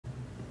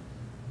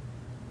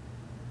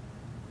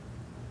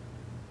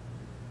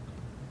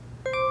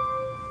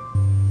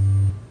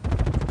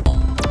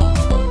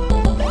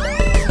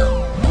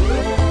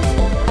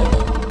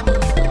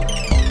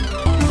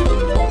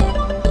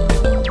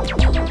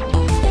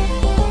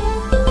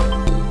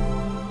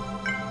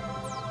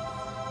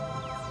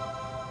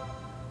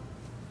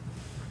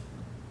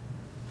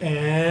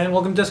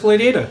welcome to Desk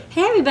Lady Ada.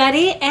 Hey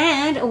everybody,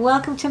 and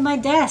welcome to my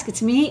desk.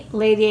 It's me,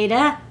 Lady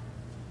Ada.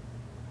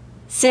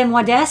 C'est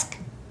moi desk.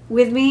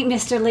 With me,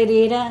 Mr.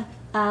 Lady Ada,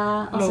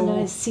 also known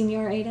as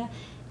Senior Ada.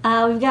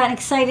 We've got an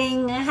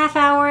exciting half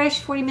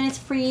hour-ish, 40 minutes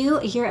for you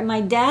here at my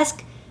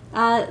desk.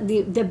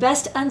 The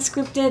best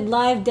unscripted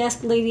live Desk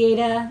of Lady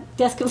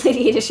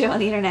Ada show on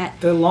the internet.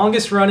 The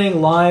longest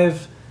running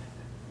live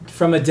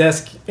from a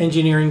desk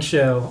engineering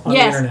show on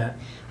the internet.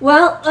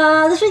 Well,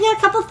 this week we got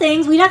a couple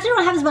things. We actually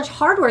don't have as much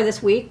hardware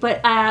this week, but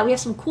we have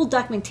some cool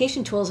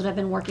documentation tools that I've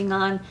been working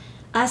on.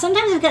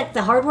 Sometimes I've got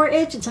the hardware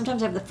itch, and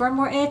sometimes I have the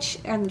firmware itch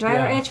and the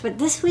driver itch. But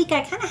this week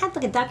I kind of had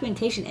like a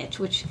documentation itch,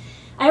 which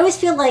I always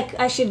feel like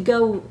I should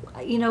go,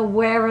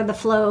 wherever the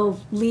flow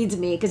leads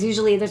me, because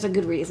usually there's a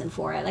good reason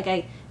for it. Like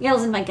it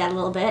yells in my gut a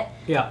little bit.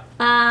 Yeah.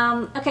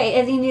 Okay.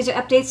 Any user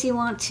updates you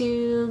want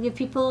to give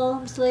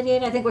people, Mr. Lady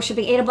Ada? I think we're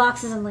shipping Ada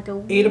boxes in like a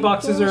week. Ada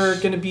boxes are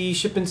going to be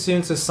shipping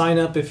soon, so sign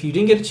up if you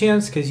didn't get a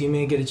chance, because you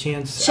may get a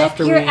chance Check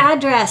after your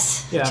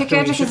address. Yeah, check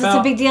your address because it's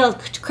a big deal.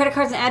 Credit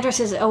cards and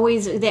addresses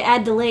they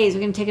add delays.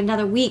 We're going to take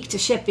another week to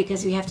ship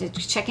because we have to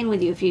check in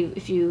with you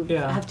if you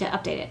have to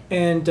update it.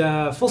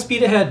 And full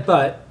speed ahead,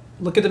 but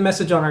look at the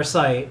message on our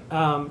site.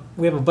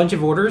 We have a bunch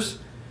of orders,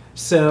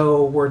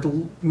 so we're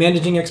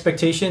managing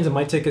expectations. It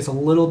might take us a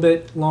little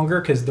bit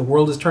longer because the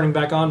world is turning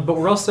back on, but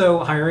we're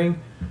also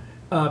hiring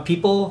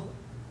people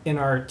in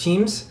our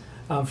teams,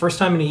 first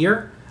time in a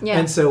year. Yeah.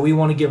 And so we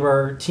want to give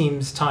our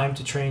teams time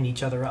to train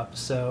each other up.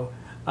 So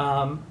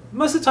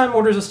most of the time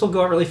orders will still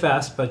go out really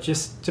fast, but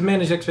just to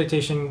manage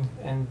expectation,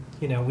 and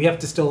we have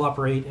to still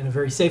operate in a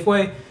very safe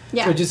way.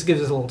 Yeah. So it just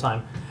gives us a little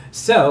time.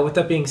 So, with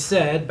that being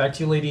said, back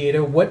to you, Lady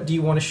Ada. What do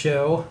you want to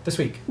show this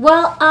week?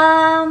 Well,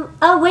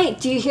 oh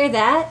wait, do you hear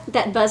that?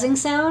 That buzzing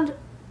sound?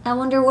 I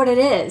wonder what it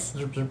is.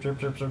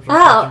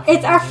 Oh,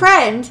 it's our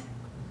friend,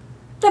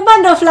 the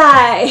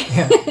Bundlefly.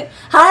 Yeah.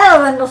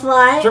 Hello,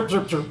 Bundlefly.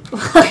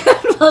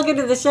 Welcome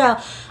to the show.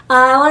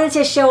 I wanted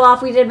to show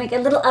off, we did make a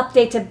little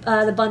update to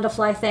the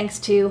Bundlefly thanks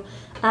to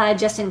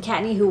Justin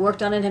Catney, who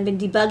worked on it and been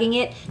debugging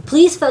it.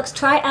 Please, folks,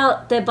 try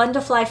out the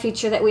Bundlefly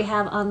feature that we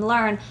have on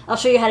Learn. I'll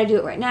show you how to do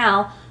it right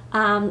now.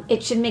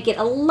 It should make it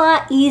a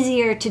lot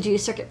easier to do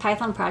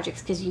CircuitPython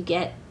projects because you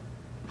get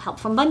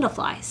help from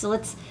Bundlefly. So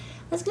let's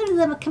go to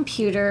the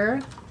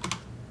computer,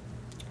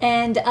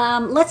 and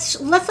let's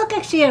look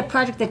actually at a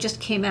project that just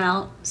came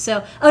out.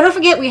 So don't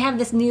forget we have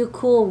this new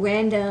cool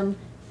random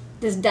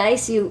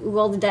dice. You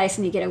roll the dice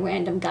and you get a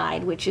random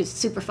guide, which is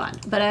super fun.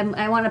 But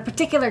I want a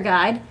particular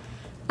guide.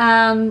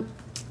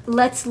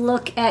 Let's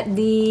look at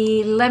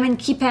the Lemon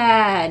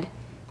Keypad.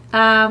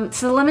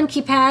 So the Lemon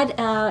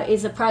Keypad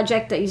is a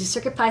project that uses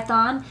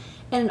CircuitPython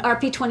and an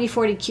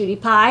RP2040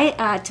 Qt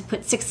Py to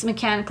put 6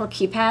 mechanical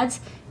keypads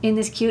in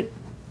this cute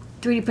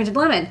 3D printed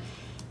lemon.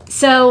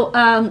 So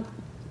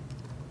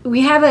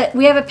we have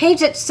a page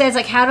that says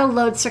like how to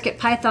load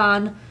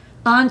CircuitPython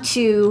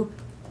onto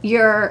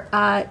your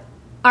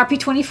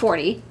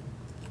RP2040,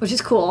 which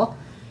is cool.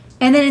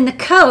 And then in the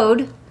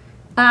code,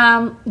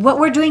 what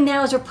we're doing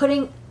now is we're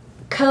putting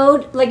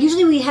code, like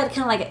usually we had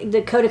kind of like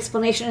the code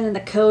explanation and then the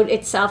code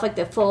itself, like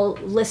the full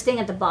listing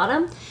at the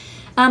bottom.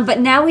 But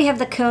now we have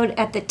the code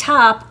at the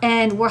top,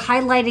 and we're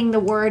highlighting the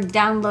word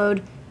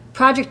download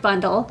project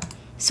bundle.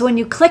 So when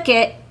you click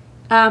it,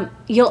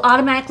 you'll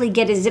automatically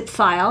get a zip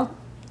file,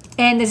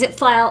 and the zip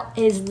file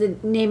is the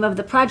name of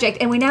the project.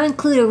 And we now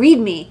include a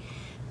README.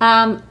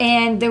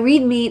 And the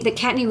README, the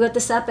Catney wrote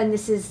this up, and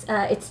this is,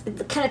 it's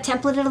kind of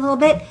templated a little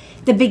bit.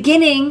 The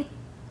beginning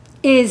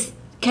is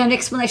kind of an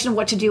explanation of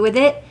what to do with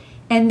it.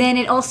 And then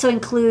it also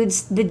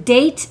includes the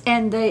date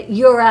and the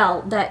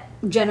URL that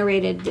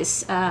generated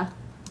this.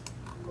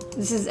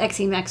 This is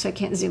XEMAX, so I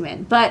can't zoom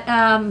in. But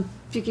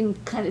if you can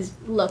kind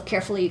of look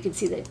carefully, you can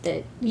see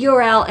the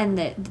URL and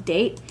the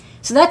date.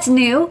 So that's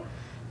new.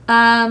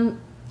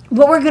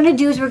 What we're going to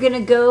do is we're going to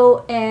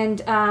go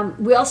and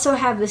we also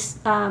have this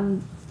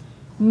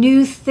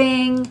new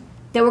thing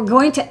that we're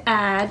going to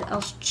add.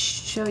 I'll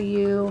show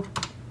you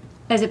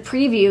as a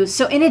preview.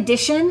 So in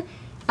addition,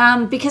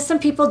 because some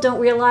people don't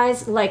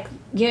realize, like,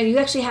 you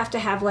actually have to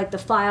have like the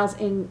files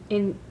in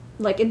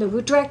the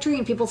root directory,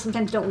 and people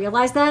sometimes don't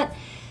realize that.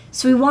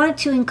 So we wanted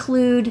to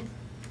include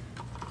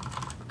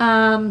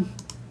an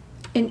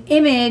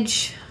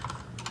image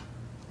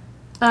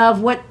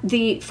of what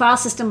the file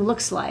system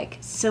looks like.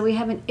 So we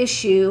have an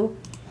issue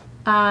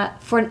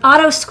for an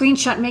auto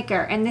screenshot maker,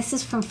 and this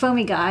is from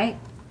Foamy Guy,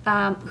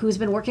 who's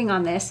been working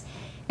on this.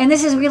 And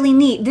this is really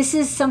neat. This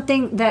is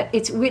something that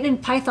it's written in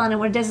Python,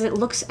 and what it does is it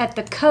looks at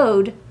the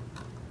code.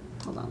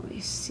 Hold on, let me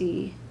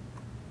see.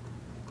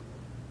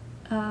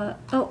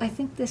 Oh, I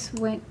think this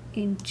went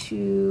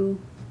into...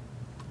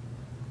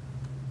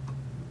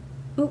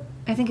 Oh,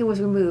 I think it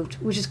was removed,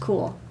 which is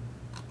cool.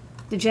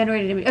 The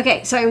generated image.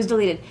 Okay, sorry, it was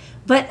deleted.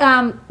 But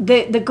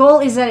the goal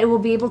is that it will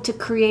be able to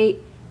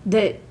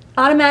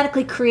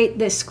automatically create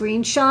the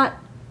screenshot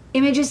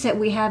images that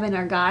we have in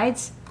our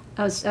guides.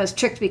 I was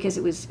tricked because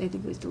I think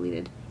it was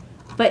deleted.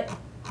 But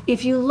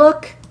if you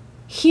look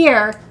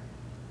here,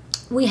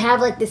 we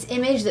have like this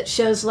image that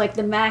shows like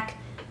the Mac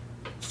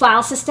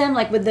file system,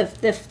 like with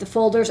the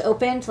folders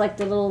opened, like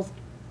the little,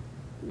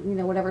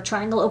 whatever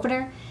triangle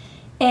opener.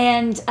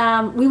 And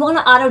we want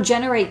to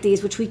auto-generate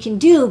these, which we can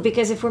do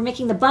because if we're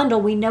making the bundle,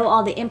 we know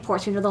all the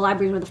imports, we know the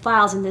library, we know the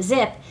files and the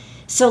zip.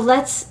 So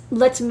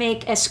let's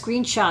make a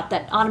screenshot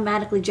that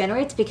automatically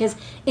generates, because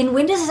in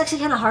Windows it's actually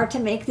kind of hard to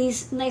make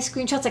these nice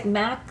screenshots. Like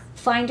Mac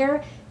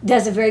Finder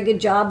does a very good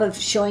job of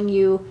showing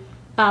you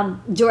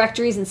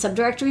directories and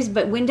subdirectories,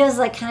 but Windows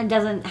kind of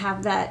doesn't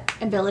have that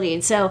ability.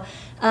 And so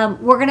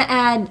we're going to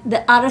add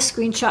the auto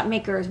screenshot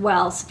maker as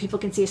well, so people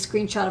can see a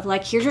screenshot of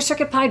here's your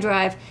CircuitPy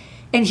drive,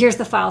 and here's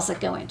the files that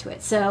go into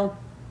it. So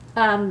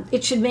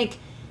it should make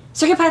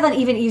CircuitPython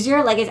even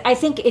easier. I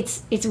think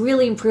it's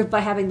really improved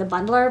by having the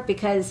bundler,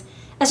 because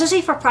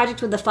especially for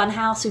projects with the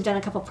Funhouse, we've done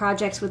a couple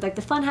projects with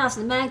the Funhouse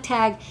and the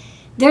MagTag.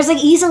 There's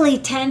easily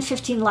 10,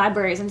 15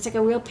 libraries, and it's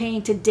a real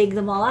pain to dig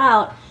them all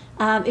out.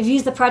 If you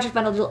use the project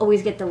bundle, you'll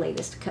always get the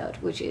latest code,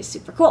 which is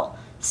super cool.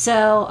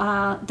 So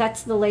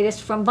that's the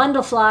latest from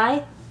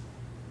Bundlefly,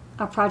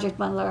 our project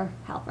bundler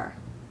helper.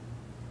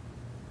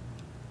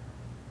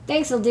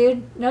 Thanks, little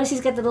dude. Notice he's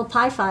got the little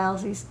pie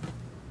files. He's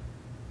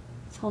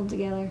holding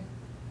together.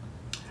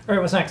 All right,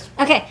 what's next?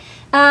 Okay.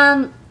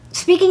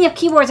 Speaking of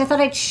keyboards, I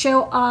thought I'd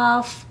show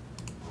off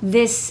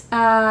this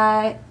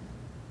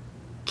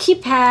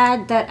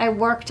keypad that I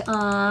worked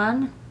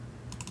on.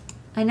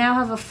 I now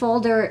have a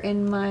folder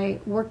in my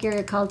work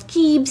area called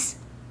Keybs.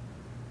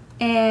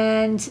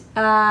 And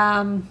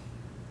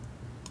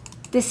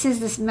this is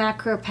this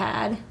macro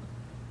pad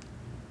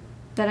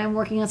that I'm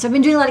working on. So I've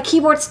been doing a lot of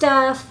keyboard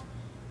stuff.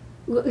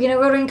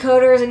 Rotary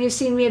encoders, and you've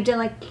seen me have done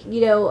I'm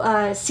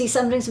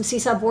doing some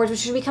Seesaw boards, which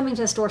should be coming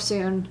to the store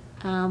soon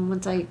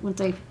once I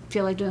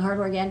feel like doing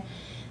hardware again.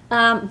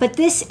 But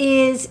this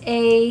is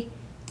a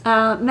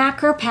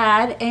macro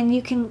pad, and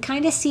you can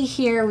kind of see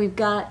here we've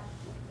got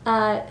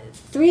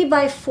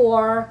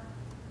 3x4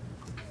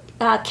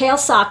 KL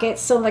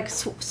sockets, so hot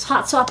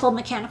swappable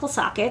mechanical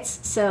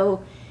sockets.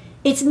 So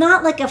it's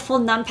not a full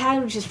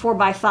numpad, which is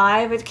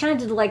 4x5. It kind of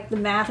did the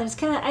math, and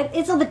it's a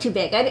little bit too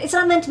big. It's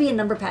not meant to be a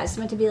number pad. It's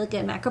meant to be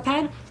a macro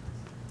pad.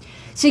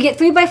 So you get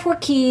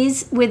 3x4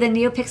 keys with a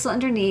NeoPixel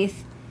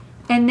underneath,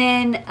 and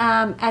then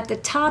at the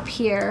top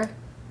here,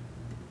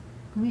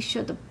 let me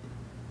show the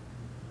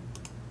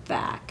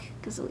back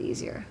because it's a little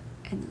easier,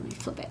 and then let me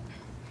flip it.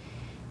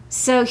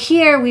 So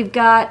here we've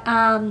got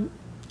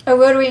a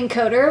rotary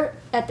encoder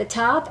at the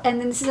top, and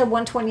then this is a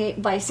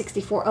 128 by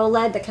 64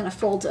 OLED that kind of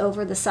folds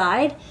over the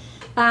side.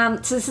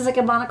 So this is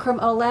a monochrome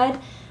OLED.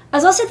 I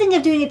was also thinking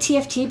of doing a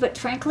TFT, but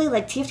frankly,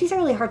 TFTs are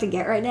really hard to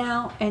get right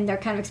now, and they're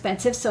kind of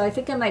expensive, so I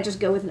think I might just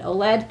go with an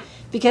OLED,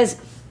 because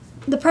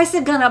the prices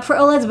have gone up for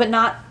OLEDs, but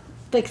not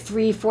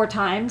 3-4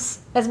 times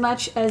as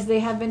much as they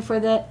have been for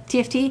the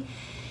TFT.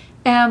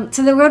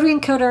 So the rotary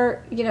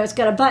encoder, it's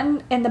got a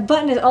button, and the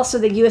button is also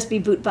the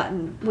USB boot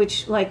button,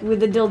 which,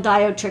 with the little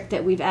diode trick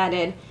that we've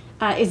added,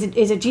 is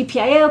a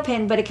GPIO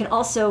pin, but it can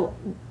also,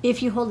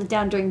 if you hold it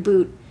down during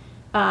boot,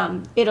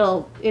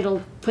 it'll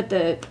put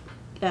the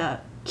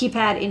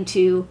keypad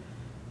into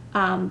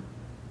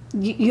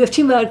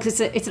UF2 mode, because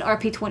it's an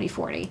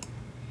RP2040.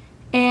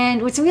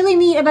 And what's really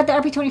neat about the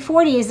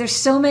RP2040 is there's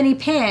so many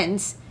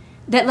pins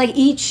that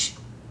each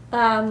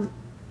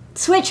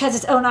switch has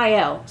its own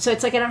I/O. So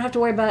it's I don't have to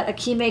worry about a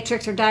key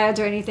matrix or diodes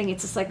or anything.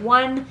 It's just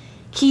one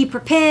key per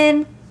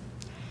pin.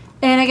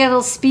 And I got a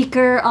little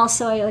speaker.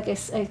 Also, I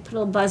put a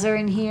little buzzer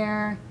in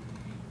here.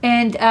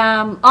 And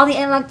all the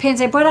analog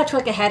pins I brought out to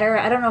a header.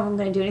 I don't know if I'm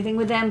going to do anything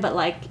with them, but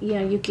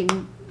you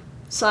can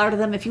solder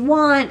them if you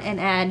want and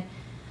add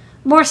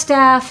more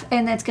stuff.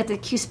 And then it's got the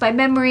QSPI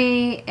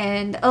memory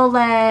and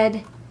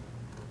OLED.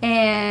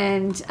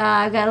 And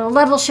I've got a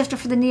level shifter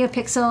for the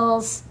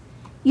NeoPixels,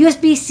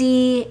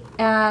 USB-C,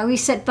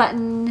 reset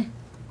button,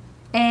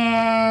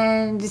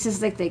 and this is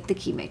the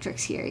key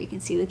matrix here. You can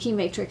see the key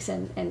matrix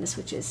and the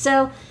switches.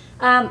 So,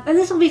 and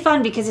this will be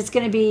fun because it's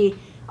going to be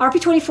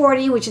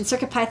RP2040, which in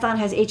CircuitPython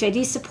has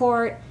HID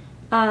support.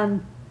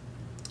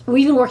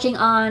 We've been working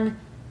on,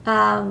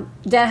 Dan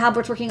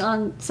Halbert's working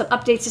on some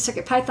updates to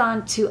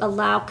CircuitPython to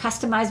allow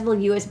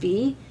customizable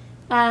USB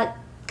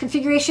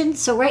configuration.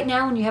 So right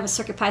now when you have a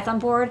CircuitPython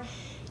board,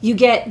 you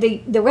get the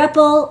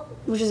REPL,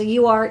 which is a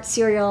UART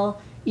serial.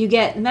 You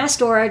get mass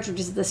storage, which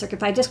is the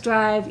CircuitPy disk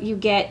drive. You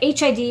get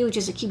HID, which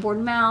is a keyboard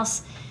and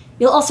mouse.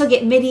 You'll also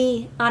get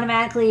MIDI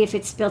automatically if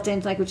it's built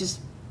in, which is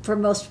for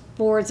most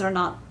boards that are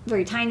not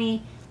very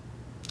tiny.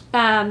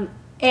 And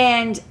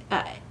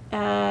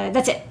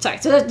that's it. Sorry.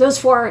 So those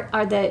four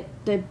are the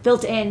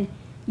built-in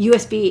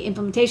USB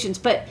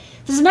implementations. But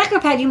if there's a macro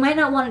pad, you might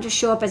not want it to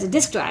show up as a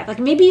disk drive.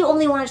 Maybe you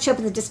only want it to show up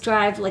as a disk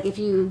drive, if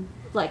you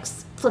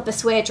flip a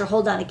switch or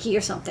hold down a key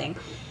or something.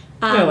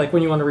 Yeah,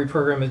 when you want to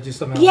reprogram it to do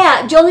something else.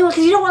 Yeah, the only one,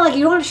 because you don't want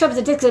to show up as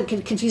a disk that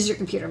can confuse your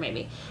computer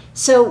maybe.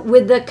 So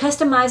with the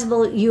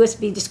customizable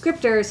USB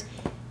descriptors,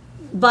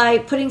 by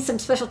putting some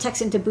special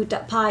text into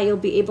boot.py, you'll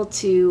be able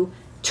to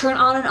turn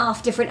on and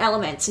off different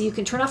elements. So you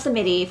can turn off the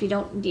MIDI if you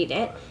don't need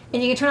it,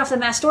 and you can turn off the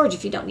mass storage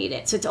if you don't need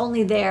it. So it's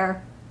only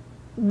there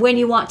when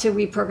you want to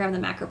reprogram the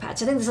macro pad.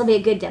 So I think this will be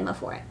a good demo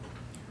for it.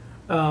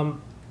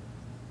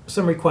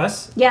 some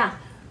requests. Yeah.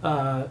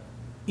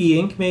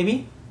 E-ink,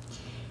 maybe.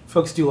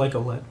 Folks do like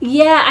OLED.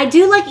 Yeah, I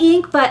do like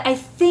e-ink, but I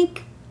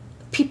think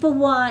people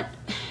want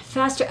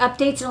faster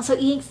updates, and also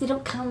e-inks, they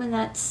don't come in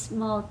that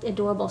small,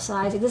 adorable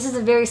size. This is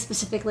a very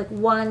specific, like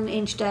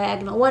 1-inch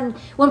diagonal,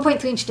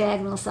 1.3-inch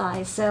diagonal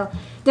size. So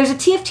there's a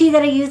TFT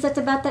that I use that's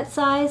about that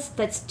size.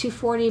 That's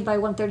 240 by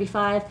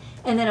 135,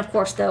 and then of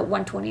course the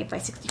 128 by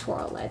 64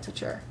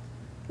 OLEDs,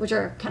 which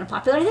are kind of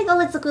popular. I think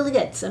OLEDs look really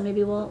good, so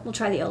maybe we'll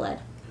try the OLED.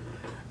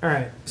 All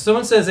right.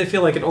 Someone says they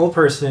feel like an old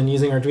person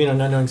using Arduino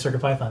not knowing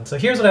CircuitPython. So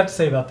here's what I have to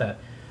say about that.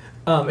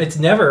 It's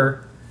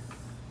never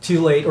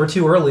too late or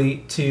too early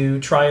to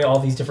try all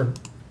these different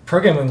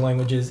programming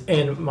languages.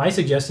 And my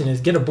suggestion is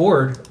get a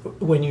board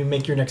when you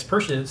make your next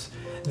purchase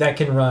that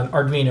can run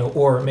Arduino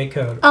or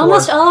MakeCode.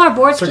 Almost all our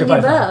boards can do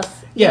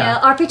both. Yeah.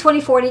 You know,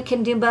 RP2040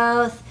 can do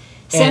both.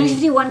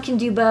 7051 can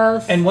do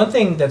both. And one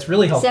thing that's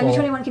really helpful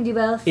 7021 can do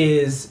both.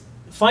 Is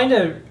find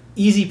a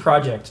easy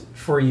project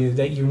for you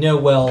that you know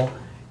well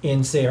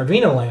in, say,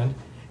 Arduino land,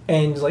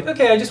 and like,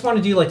 okay, I just want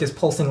to do like this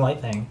pulsing light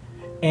thing,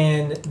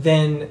 and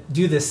then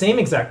do the same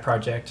exact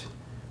project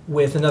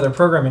with another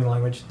programming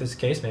language, in this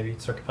case maybe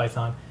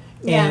CircuitPython,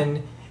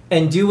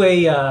 and do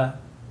a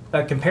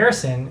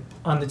comparison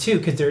on the two,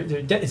 because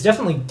it's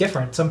definitely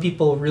different. Some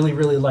people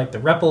really like the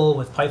REPL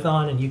with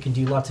Python, and you can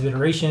do lots of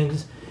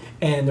iterations,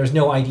 and there's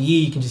no IDE,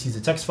 you can just use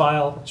a text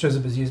file, it shows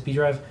up as a USB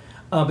drive.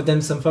 But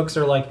then some folks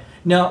are like,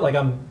 no, like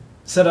I'm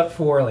set up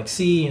for like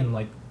C and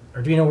like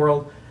Arduino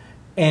World,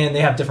 and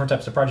they have different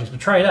types of projects. But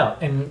try it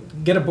out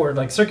and get a board.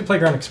 Like Circuit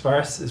Playground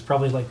Express is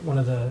probably like one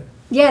of the...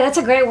 Yeah, that's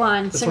a great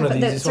one.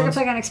 Circuit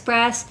Playground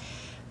Express.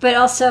 But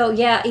also,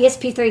 yeah,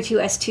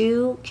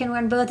 ESP32S2 can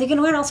run both. You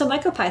can run also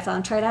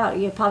MicroPython. Try it out.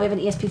 You probably have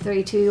an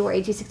ESP32 or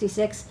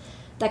AT66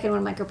 that can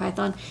run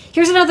MicroPython.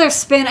 Here's another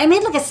spin. I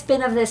made like a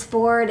spin of this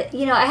board.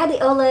 You know, I had the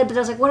OLED, but I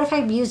was like, what if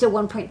I used a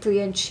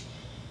 1.3-inch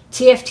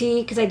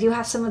TFT? Because I do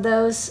have some of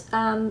those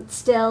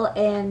still,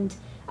 and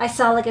I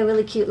saw like a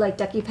really cute like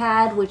ducky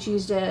pad which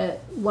used a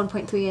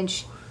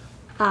 1.3-inch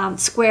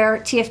square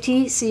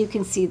TFT. So you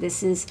can see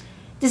this has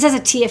a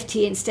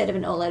TFT instead of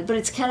an OLED, but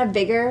it's kind of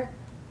bigger.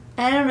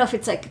 And I don't know if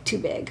it's like too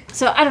big.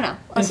 So I don't know.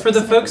 And for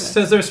the folks,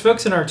 says there's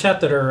folks in our chat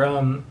that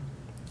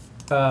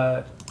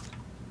are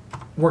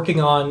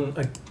working on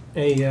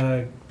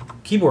a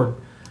keyboard.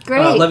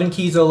 Great. 11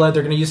 keys OLED.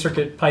 They're going to use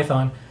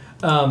CircuitPython,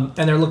 and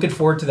they're looking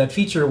forward to that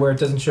feature where it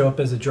doesn't show up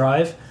as a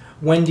drive.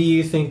 When do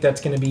you think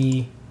that's going to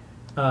be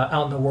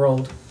out in the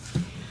world?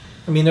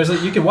 I mean,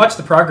 you can watch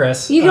the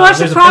progress. You can watch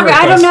the progress.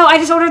 I don't know. I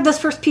just ordered those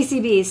first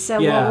PCBs, so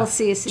we'll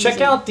see.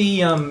 Check out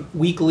the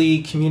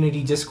weekly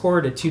community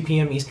Discord at 2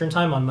 p.m. Eastern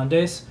time on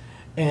Mondays,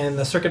 and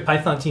the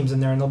CircuitPython team's in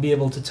there, and they'll be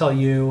able to tell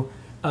you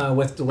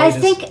with the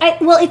latest.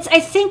 I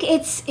think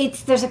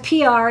it's there's a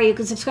PR. You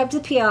can subscribe to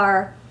the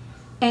PR,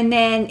 and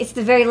then it's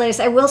the very latest.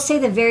 I will say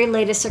the very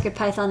latest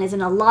CircuitPython is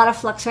in a lot of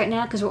flux right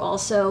now because we're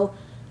also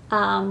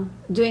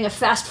doing a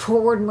fast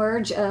forward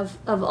merge of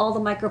all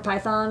the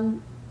MicroPython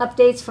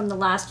updates from the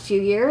last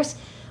few years,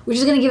 which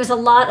is going to give us a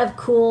lot of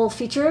cool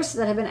features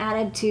that have been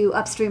added to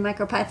upstream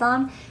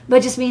MicroPython, but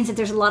it just means that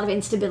there's a lot of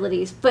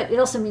instabilities. But it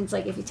also means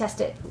like if you test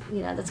it,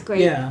 you know, that's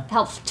great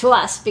help to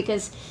us,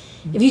 because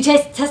if you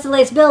test the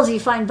latest builds, you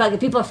find bugs.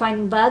 If people are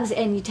finding bugs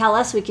and you tell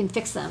us, we can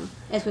fix them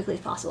as quickly as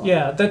possible.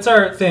 Yeah, that's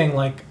our thing.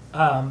 Like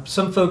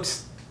some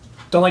folks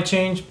don't like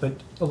change, but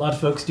a lot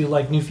of folks do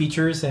like new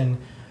features, and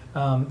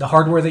the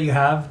hardware that you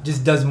have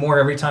just does more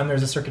every time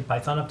there's a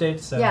CircuitPython update.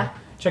 So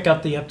check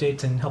out the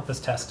updates and help us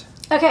test.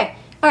 Okay.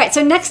 All right.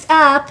 So next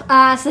up,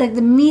 so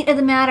the meat of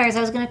the matter is I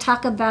was going to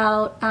talk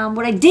about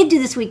what I did do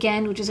this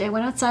weekend, which is I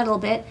went outside a little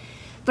bit,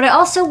 but I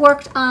also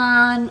worked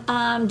on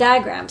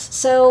diagrams.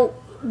 So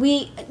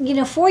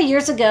 4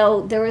 years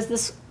ago, there was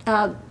this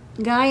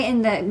guy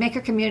in the maker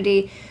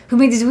community who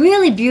made these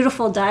really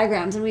beautiful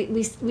diagrams, and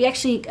we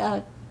actually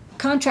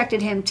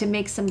contracted him to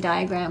make some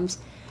diagrams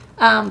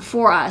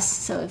for us.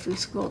 So if we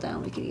scroll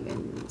down, we can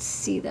even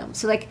see them.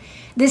 So like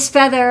this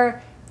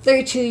feather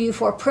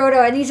 32U4 Proto,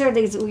 and these are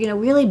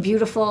really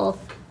beautiful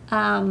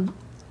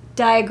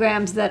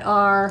diagrams that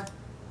are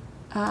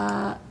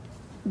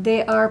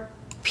they are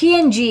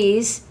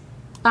PNGs,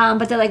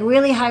 but they're like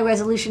really high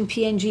resolution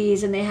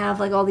PNGs, and they have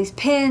like all these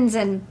pins,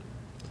 and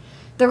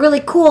they're really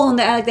cool, and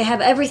they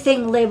have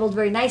everything labeled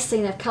very nicely,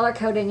 and they have color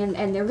coding,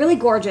 and they're really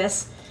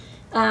gorgeous.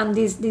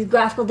 These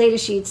graphical data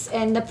sheets,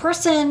 and the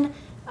person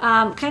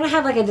kind of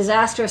had like a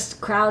disastrous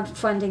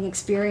crowdfunding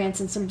experience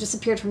and some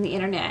disappeared from the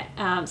internet.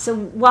 So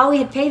while we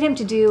had paid him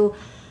to do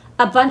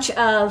a bunch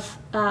of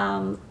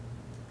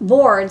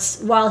boards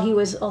while he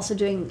was also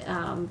doing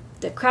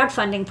the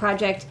crowdfunding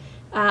project,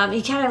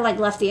 he kind of like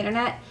left the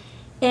internet.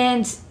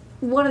 And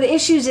one of the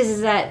issues is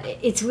that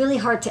it's really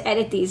hard to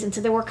edit these, and so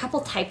there were a couple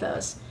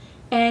typos.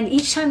 And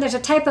each time there's a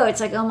typo,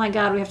 it's like, oh my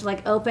god, we have to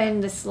like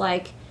open this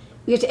like.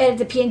 We have to edit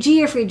the PNG,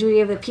 or if we do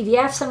have the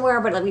PDF somewhere,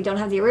 but like we don't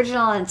have the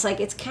original, and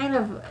it's kind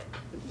of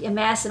a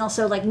mess. And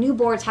also like new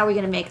boards, how are we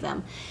going to make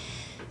them?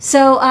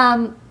 So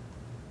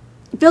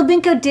Bill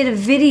Binko did a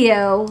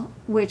video,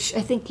 which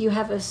I think you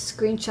have a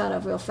screenshot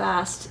of real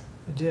fast.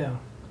 I do.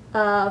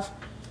 of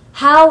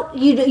how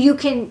you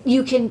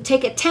can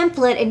take a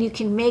template and you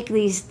can make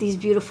these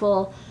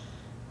beautiful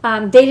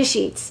data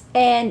sheets.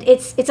 And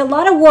it's a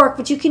lot of work,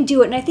 but you can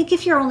do it. And I think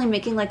if you're only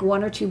making like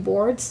 1 or 2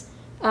 boards,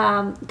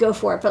 go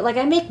for it. But like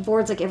I make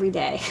boards like every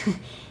day.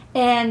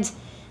 And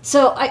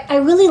so I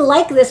really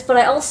like this, but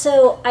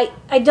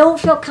I don't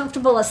feel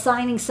comfortable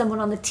assigning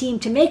someone on the team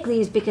to make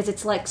these because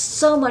it's like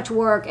so much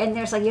work, and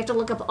there's like you have to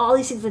look up all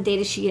these things in the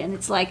data sheet, and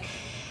it's like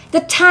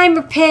the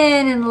timer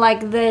pin and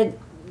like the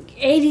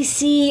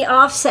ADC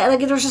offset,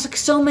 like there's just like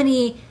so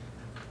many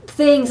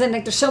things, and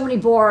like there's so many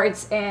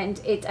boards,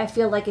 and I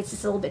feel like it's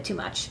just a little bit too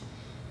much.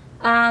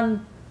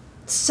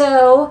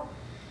 So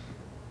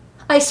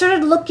I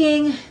started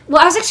looking.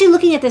 Well, I was actually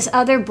looking at this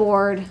other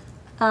board.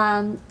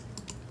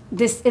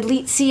 This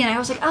Elite C, and I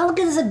was like, oh, look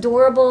at this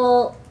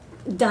adorable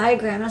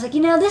diagram. And I was like,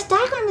 this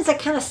diagram is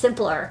like kind of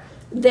simpler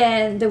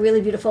than the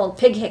really beautiful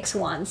Pig Hicks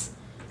ones,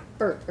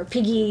 or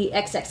Piggy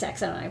XXX, I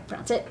don't know how to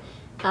pronounce it.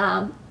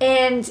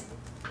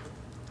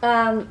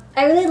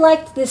 I really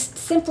liked this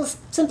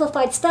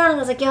simplified style, and I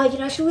was like, yeah,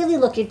 I should really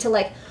look into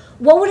like,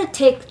 what would it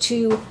take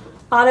to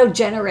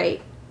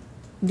auto-generate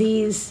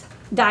these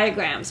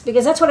diagrams,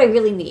 because that's what I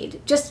really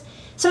need. Just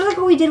sort of like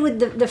what we did with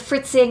the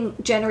fritzing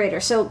generator.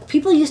 So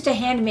people used to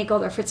hand make all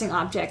their fritzing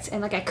objects,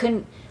 and like I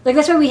couldn't, like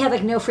that's why we had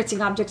like no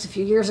fritzing objects a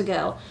few years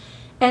ago.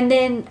 And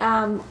then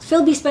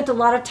Philby spent a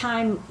lot of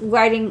time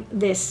writing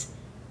this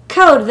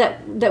code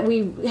that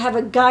we have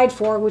a guide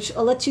for, which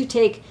lets you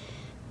take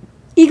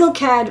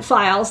EagleCAD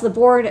files, the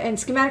board and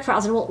schematic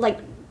files, and we'll like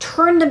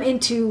turn them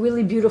into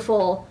really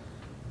beautiful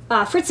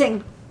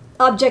fritzing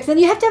objects. Then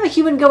you have to have a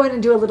human go in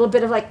and do a little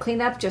bit of like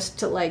cleanup just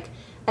to like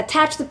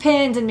attach the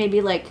pins and maybe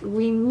like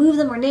remove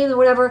them or name them or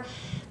whatever.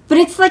 But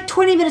it's like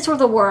 20 minutes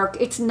worth of work.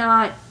 It's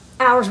not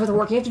hours worth of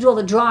work. You have to do all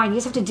the drawing. You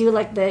just have to do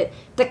like the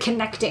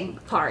connecting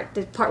part,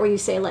 the part where you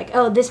say like,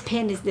 oh, this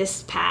pin is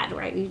this pad,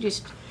 right? You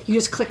just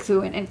click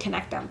through and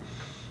connect them.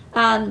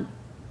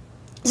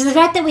 So the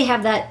fact that we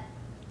have that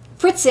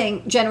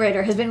fritzing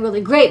generator has been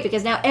really great,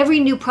 because now every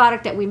new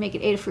product that we make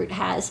at Adafruit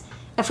has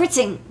a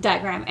fritzing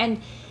diagram,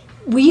 and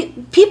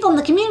people in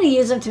the community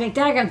use them to make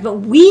diagrams, but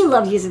we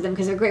love using them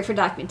because they're great for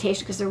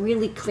documentation, because they're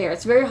really clear.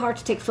 It's very hard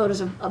to take photos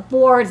of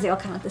boards. They all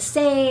kind of look the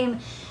same.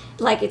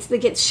 Like they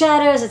get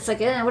shadows. It's like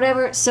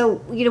whatever. So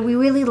we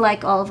really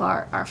like all of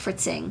our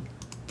fritzing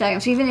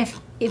diagrams. So even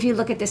if you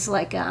look at this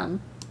like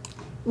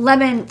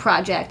lemon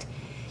project,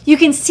 you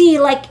can see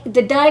like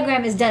the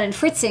diagram is done in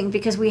fritzing,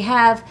 because we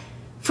have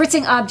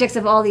fritzing objects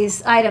of all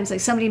these items. Like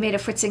somebody made a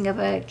fritzing of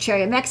a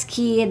Cherry MX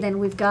key, and then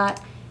we've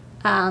got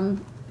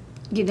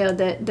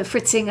the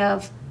fritzing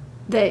of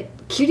the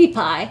cutie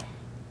pie,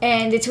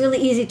 and it's really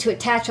easy to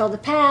attach all the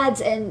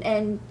pads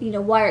and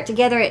wire it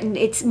together, and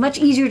it's much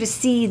easier to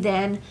see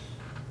than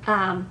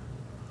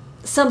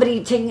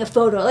somebody taking a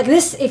photo like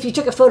this. If you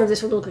took a photo,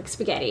 this would look like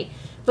spaghetti,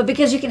 but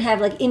because you can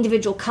have like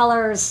individual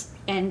colors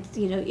and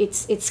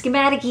it's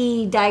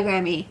schematic-y,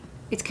 diagram-y,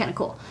 it's kind of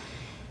cool.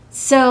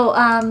 So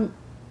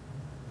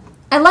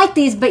I like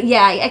these, but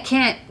yeah, I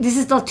can't, this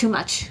is still too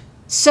much.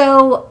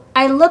 So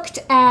I looked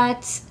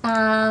at,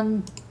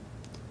 so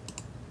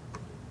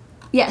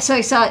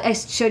I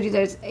showed you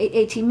there's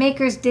 18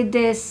 Makers did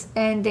this,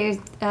 and there's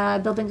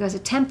Buildingo as a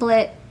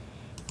template,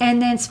 and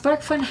then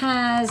SparkFun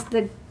has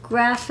the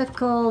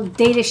graphical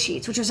data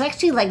sheets, which was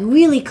actually like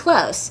really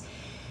close.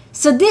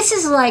 So this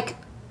is like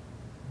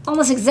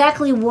almost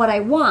exactly what I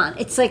want.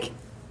 It's like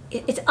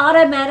it's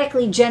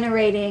automatically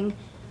generating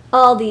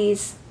all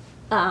these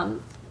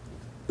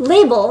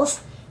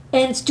labels.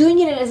 And it's doing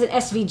it as an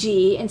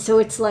SVG, and so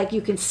it's like you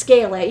can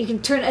scale it. You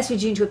can turn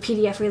SVG into a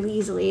PDF really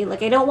easily.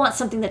 Like I don't want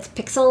something that's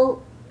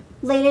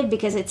pixelated,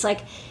 because it's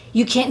like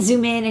you can't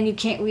zoom in and you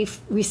can't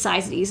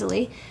resize it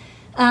easily.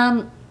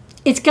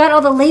 It's got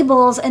all the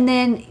labels, and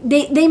then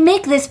they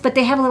make this, but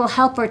they have a little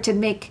helper to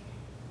make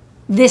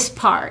this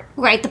part,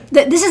 right?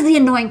 This is the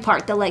annoying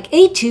part. The like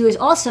A2 is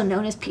also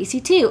known as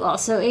PC2,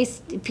 also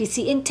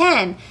PC in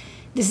 10.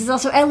 This is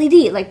also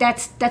LED. Like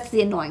that's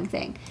the annoying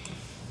thing.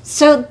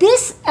 So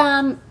this,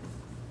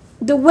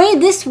 the way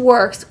this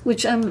works,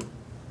 which I'm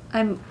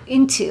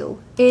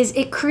into, is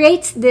it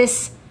creates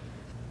this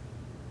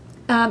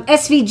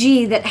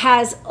SVG that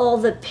has all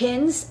the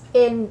pins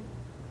in,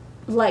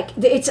 like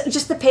it's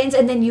just the pins,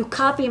 and then you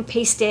copy and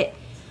paste it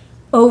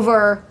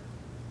over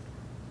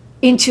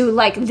into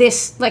like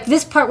this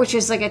part, which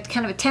is like a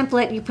kind of a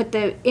template. You put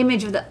the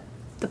image of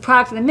the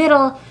product in the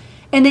middle,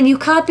 and then you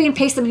copy and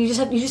paste them, and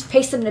you just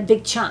paste them in a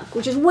big chunk,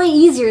 which is way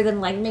easier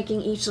than like making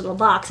each little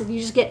box. If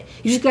you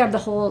just grab the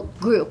whole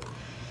group.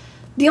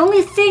 The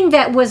only thing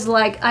that was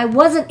like I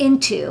wasn't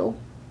into,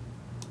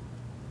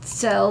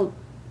 so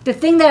the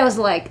thing that I was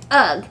like,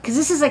 ugh, because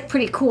this is like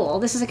pretty cool.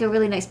 This is like a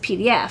really nice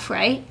PDF,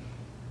 right?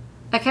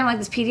 I kind of like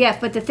this PDF,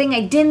 but the thing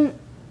I didn't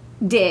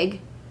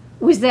dig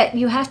was that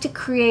you have to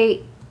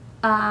create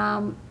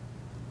a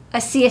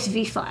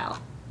CSV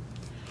file,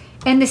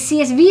 and the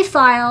CSV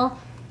file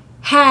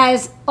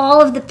has all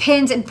of the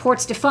pins and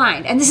ports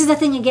defined. And this is the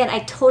thing, again, I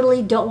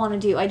totally don't want to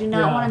do. I do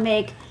not want to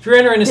make. If you're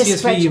entering a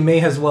CSV, you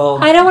may as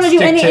well. I don't want to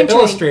do any entry.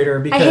 Illustrator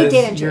because I hate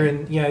data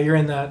entry. you're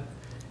in that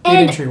data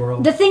entry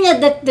world. The thing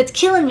that's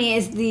killing me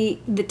is the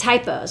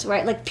typos,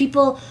 right? Like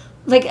people,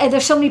 like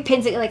there's so many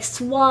pins that get like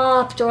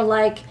swapped or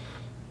like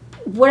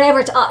whatever.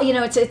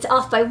 It's it's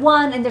off by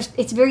one, and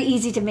it's very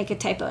easy to make a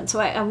typo. And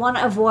so I want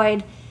to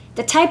avoid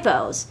the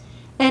typos.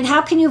 And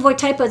how can you avoid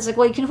typos? Like,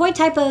 well, you can avoid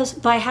typos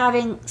by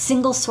having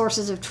single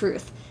sources of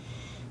truth.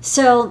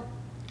 So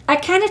I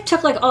kind of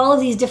took like all of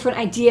these different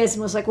ideas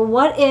and was like, well,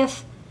 what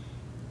if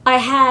I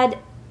had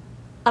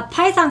a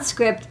Python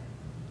script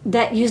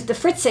that used the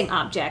fritzing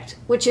object,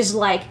 which is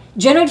like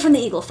generated from the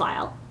Eagle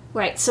file,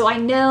 right? So I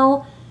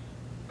know,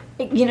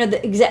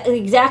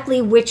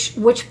 exactly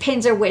which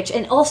pins are which,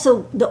 and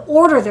also the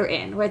order they're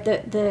in, right?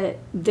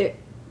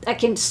 I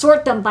can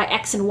sort them by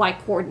X and Y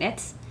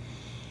coordinates.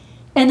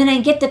 And then I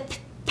get the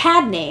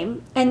pad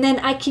name, and then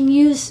I can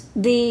use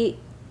the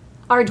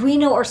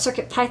Arduino or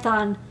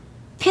CircuitPython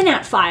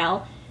pinout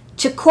file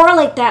to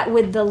correlate that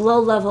with the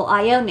low-level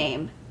I/O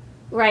name,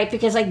 right?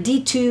 Because like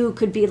D2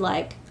 could be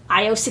like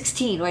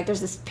IO16, right?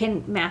 There's this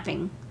pin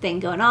mapping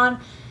thing going on,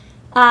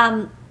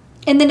 and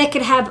then I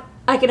could have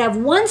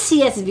one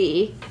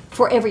CSV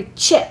for every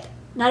chip,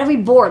 not every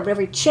board, but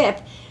every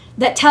chip,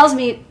 that tells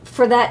me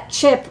for that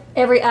chip,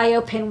 every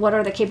I/O pin, what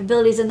are the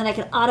capabilities, and then I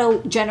can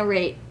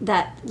auto-generate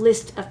that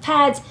list of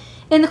pads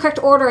in the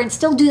correct order and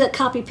still do that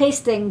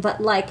copy-paste thing,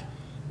 but like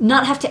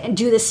not have to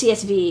do the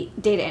CSV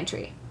data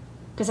entry,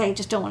 because I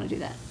just don't want to do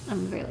that.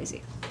 I'm very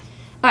lazy.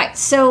 All right,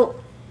 so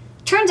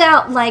turns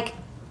out like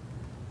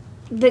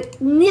the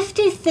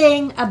nifty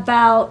thing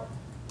about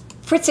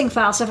fritzing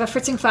files, so I have a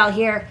fritzing file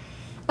here.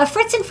 A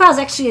fritzing file is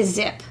actually a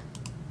zip.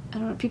 I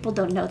don't know, people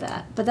don't know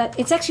that, but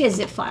it's actually a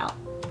zip file.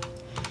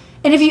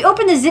 And if you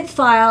open the zip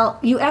file,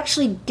 you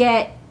actually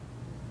get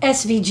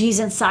SVGs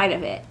inside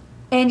of it.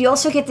 And you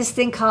also get this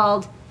thing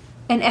called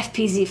an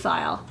FPZ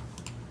file.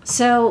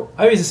 So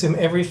I always assume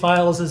every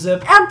file is a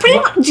zip. Pretty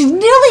much,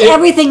 nearly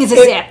everything is a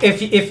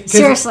zip.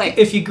 Seriously,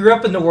 if you grew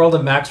up in the world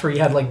of Macs where you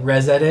had like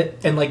ResEdit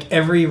and like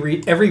every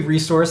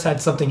resource had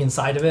something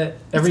inside of it,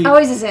 it's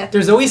always a zip.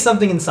 There's always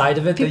something inside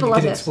of it People that you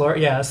love can explore.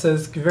 Yeah, so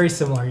it's very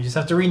similar. You just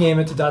have to rename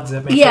it to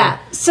 .zip.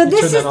 So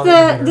this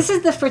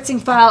is the fritzing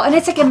file, and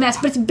it's like a mess,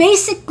 but it's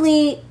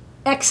basically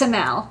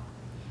XML,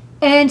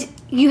 and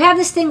you have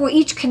this thing where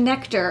each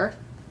connector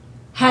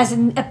has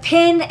a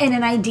pin and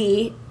an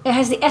ID. It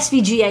has the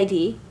SVG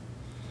ID.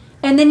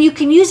 And then you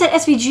can use that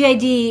SVG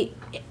ID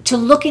to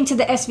look into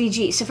the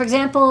SVG. So for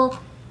example,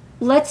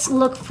 let's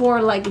look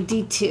for like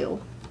D2.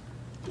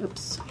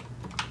 Oops.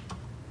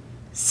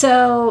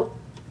 So,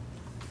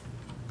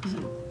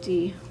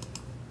 D24.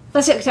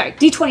 Let's do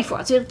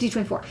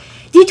D24.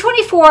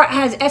 D24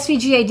 has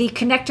SVG ID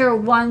connector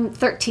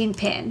 113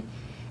 pin.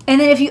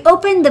 And then if you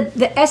open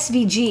the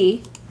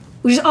SVG,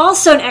 which is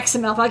also an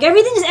XML file, like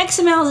everything is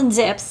XMLs and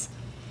zips.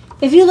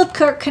 If you look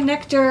for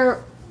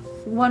connector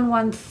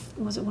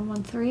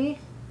 113?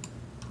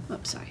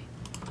 Oops, sorry.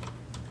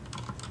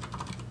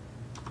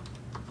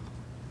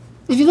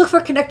 If you look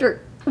for connector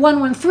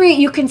 113,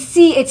 you can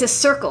see it's a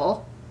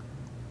circle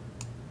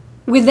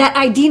with that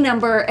ID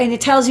number, and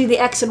it tells you the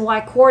X and Y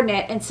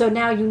coordinate, and so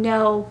now you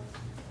know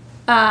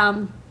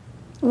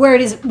where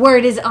it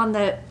is on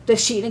the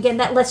sheet. Again,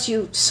 that lets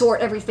you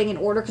sort everything in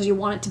order because you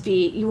want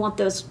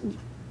those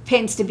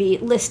pins to be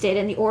listed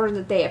in the order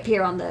that they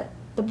appear on the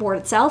board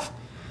itself.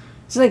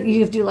 So like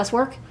you have to do less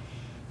work.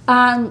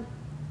 And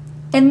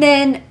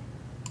then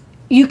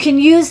you can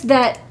use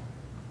that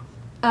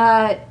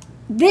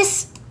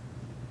this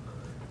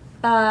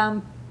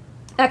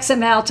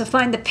XML to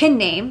find the pin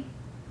name.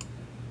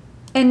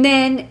 And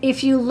then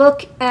if you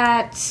look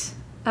at,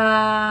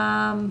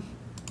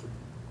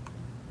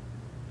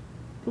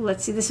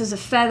 let's see, this is a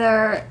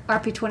Feather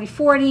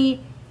RP2040.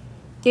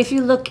 If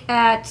you look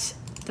at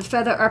the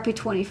Feather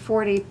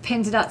RP2040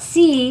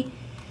 pins.c,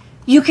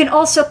 you can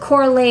also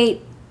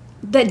correlate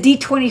the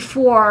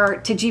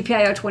D24 to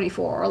GPIO24,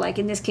 or like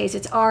in this case,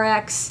 it's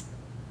RX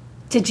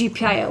to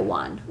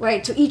GPIO1,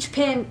 right? So each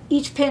pin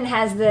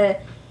has the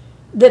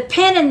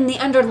pin and the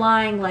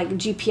underlying like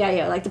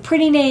GPIO, like the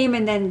pretty name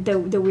and then the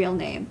real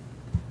name.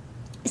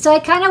 So I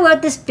kind of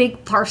wrote this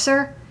big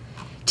parser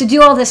to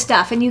do all this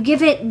stuff, and you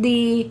give it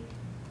the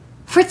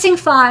fritzing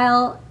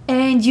file,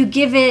 and you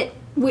give it,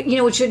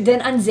 which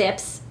then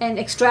unzips and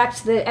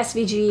extracts the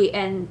SVG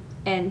and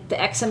the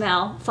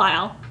XML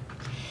file.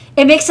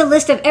 It makes a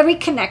list of every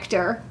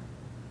connector.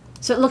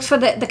 So it looks for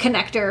the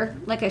connector,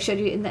 like I showed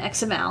you in the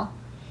XML.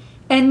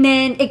 And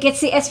then it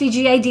gets the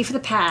SVG ID for the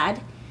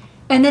pad.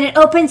 And then it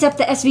opens up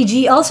the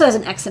SVG also as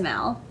an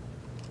XML.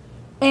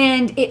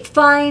 And it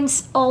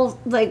finds all,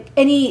 like,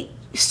 any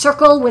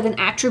circle with an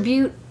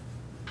attribute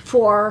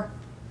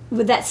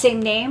with that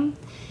same name.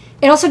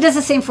 It also does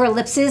the same for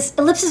ellipses.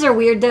 Ellipses are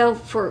weird, though,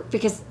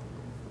 because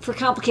for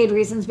complicated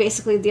reasons.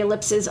 Basically, the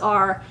ellipses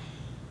are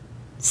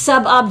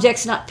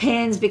sub-objects, not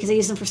pins, because I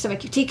use them for some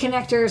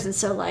connectors, and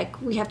so like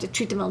we have to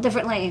treat them a little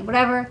differently,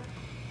 whatever.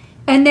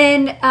 And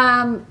then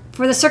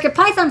For the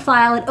CircuitPython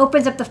file, it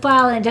opens up the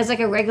file and it does like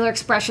a regular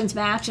expressions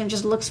match and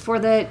just looks for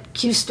the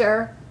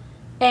QSTR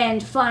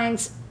and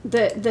finds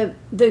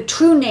the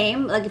true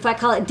name. Like if I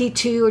call it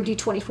D2 or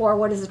D24,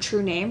 what is the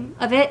true name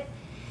of it?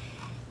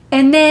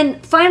 And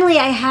then finally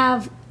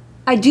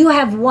I do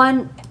have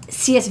one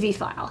CSV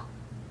file.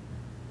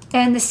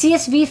 And the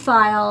CSV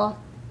file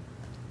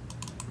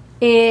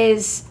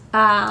is,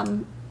 I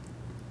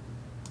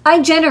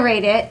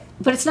generate it,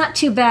 but it's not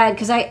too bad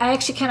because I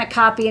actually kind of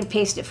copy and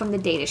paste it from the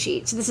data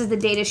sheet. So this is the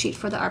data sheet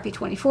for the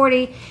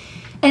RP2040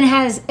 and it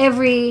has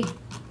every,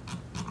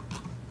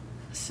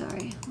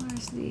 sorry,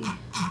 where's the,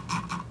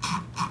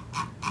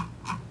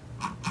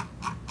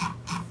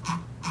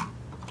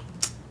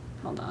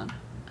 hold on.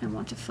 I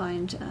want to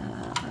find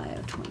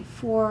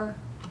IO24.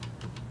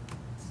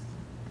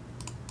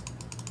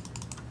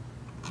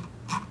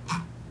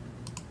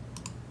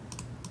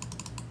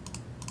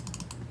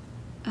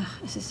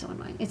 This is so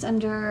annoying. It's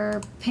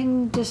under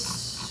pin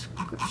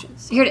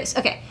descriptions. Here it is.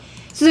 Okay.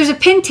 So there's a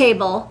pin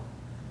table.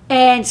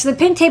 And so the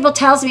pin table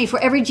tells me for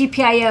every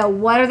GPIO,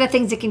 what are the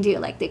things it can do?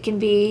 Like it can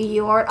be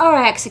UART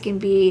RX, it can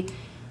be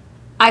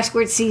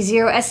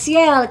I2C0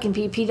 SCL, it can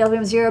be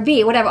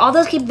PWM0B, whatever. All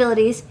those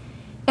capabilities.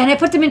 And I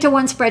put them into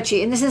one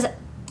spreadsheet. And this is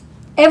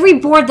every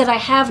board that I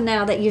have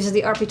now that uses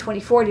the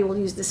RP2040 will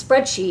use the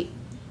spreadsheet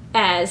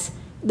as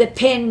the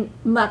pin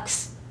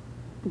mux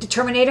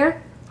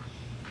determinator.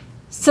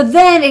 So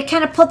then it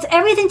kind of puts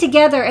everything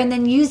together and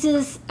then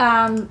uses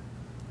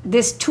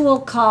this tool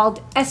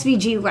called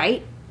SVG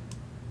Write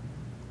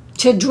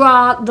to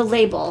draw the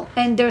label.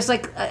 And there's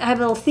like, I have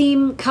a little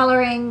theme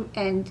coloring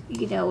and,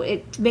 you know,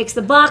 it makes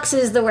the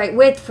boxes the right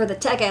width for the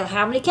tech,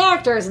 how many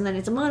characters, and then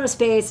it's a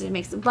monospace and it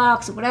makes the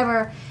box or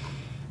whatever.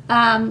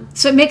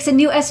 So it makes a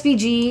new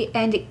SVG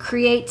and it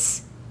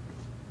creates,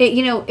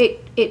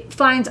 it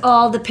finds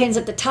all the pins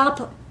at the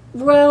top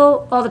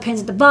row, all the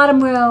pins at the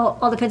bottom row,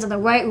 all the pins on the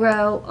right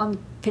row,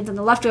 pins on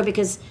the left row,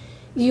 because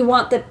you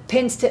want the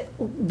pins to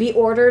be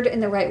ordered in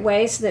the right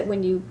way so that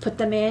when you put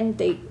them in,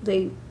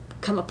 they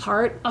come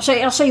apart. I'll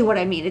show you what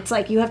I mean. It's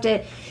like you just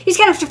kind of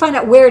have to find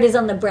out where it is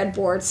on the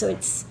breadboard, so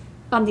it's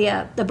on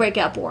the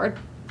breakout board.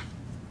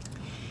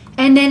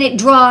 And then it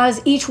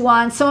draws each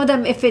one. Some of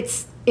them, if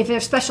they're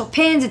special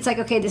pins, it's like,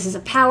 okay, this is a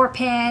power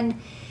pin.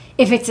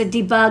 If it's a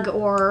debug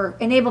or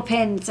enable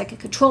pin, it's like a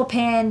control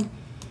pin.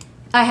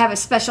 I have a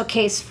special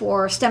case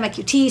for STEMMA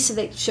QT, so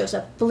that it shows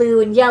up blue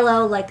and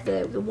yellow like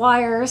the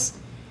wires.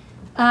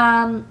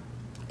 And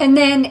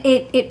then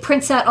it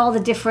prints out all the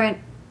different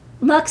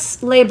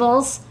MUX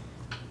labels,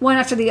 one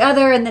after the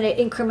other, and then it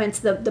increments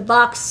the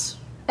box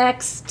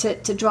X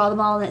to draw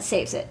them all, and it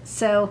saves it.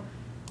 So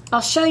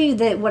I'll show you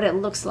what it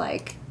looks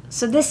like.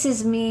 So this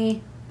is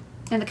me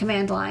in the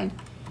command line.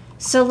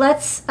 So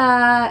let's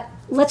run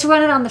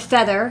it on the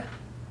Feather,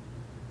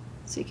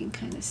 so you can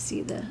kind of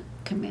see the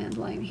command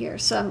line here.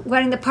 So I'm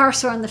running the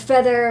parser on the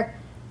Feather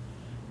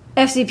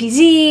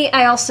FZPZ.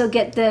 I also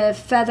get the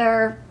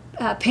Feather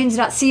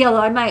pins.c,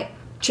 although I might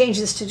change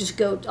this to just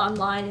go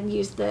online and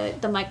use the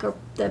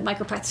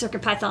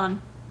CircuitPython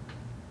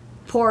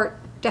port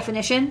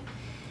definition.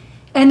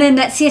 And then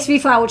that CSV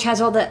file, which has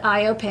all the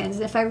IO pins.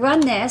 And if I run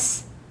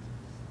this,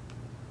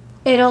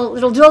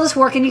 it'll do all this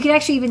work, and you can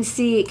actually even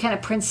see it kind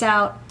of prints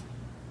out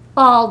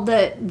all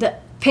the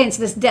pins.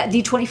 This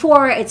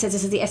D24, it says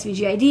this is the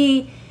SVG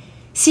ID.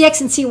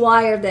 CX and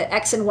CY are the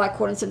X and Y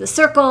coordinates of the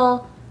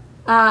circle.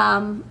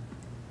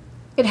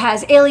 It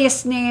has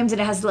alias names,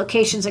 and it has the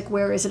locations, like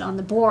where is it on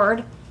the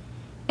board.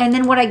 And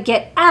then what I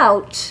get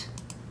out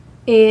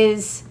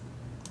is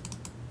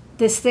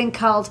this thing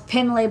called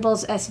pin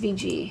labels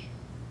SVG.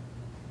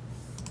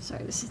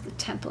 Sorry, this is the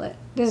template.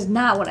 This is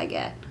not what I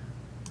get.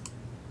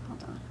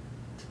 Hold on.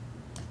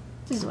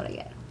 This is what I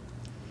get.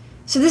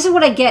 So this is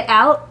what I get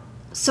out.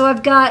 So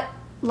I've got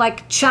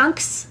like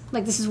chunks,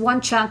 like this is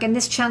one chunk, and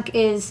this chunk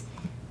is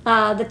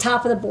the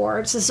top of the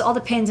board. So this is all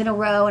the pins in a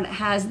row, and it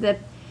has the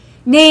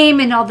name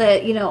and all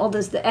the, all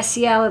those, the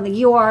SCL and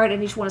the UART,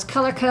 and each one is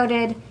color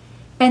coded.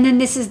 And then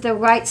this is the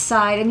right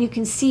side, and you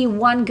can see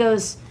one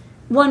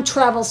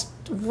travels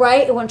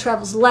right and one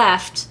travels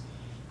left,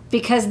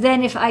 because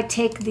then if I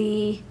take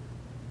the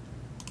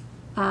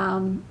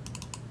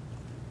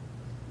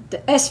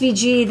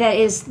SVG that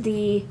is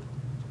the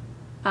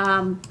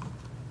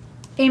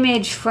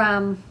image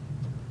from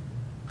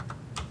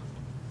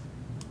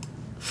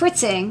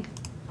Fritzing,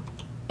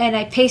 and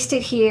I paste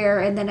it here,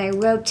 and then I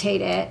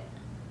rotate it,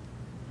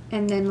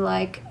 and then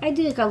like I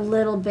do like a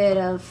little bit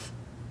of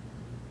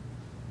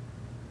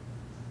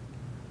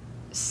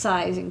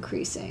size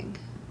increasing.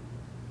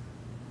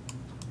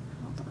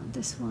 Hold on,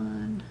 this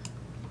one.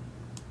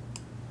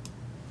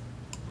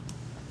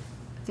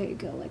 There you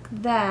go, like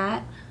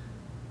that.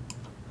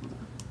 Hold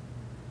on.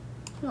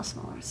 A little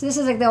smaller. So this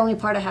is like the only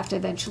part I have to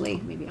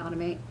eventually maybe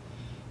automate.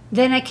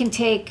 Then I can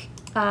take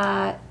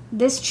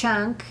this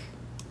chunk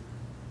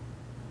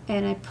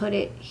and I put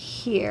it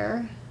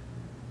here.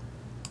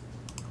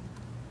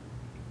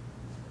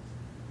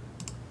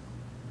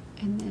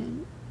 And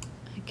then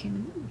I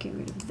can get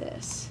rid of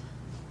this.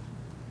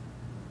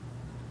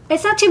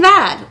 It's not too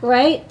bad,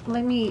 right?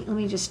 Let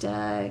me just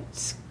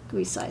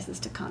resize this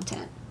to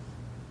content.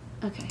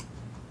 Okay.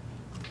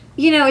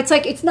 You know, it's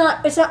like it's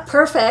not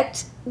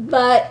perfect,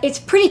 but it's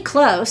pretty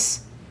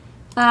close.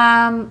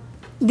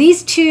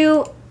 These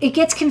two, it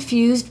gets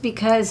confused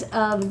because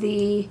of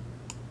the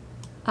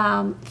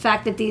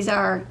fact that these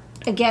are,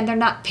 again, they're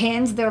not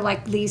pins. They're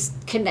like these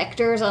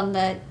connectors on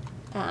the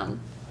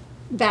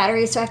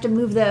battery, so I have to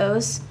move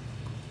those.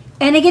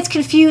 And it gets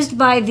confused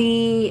by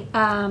the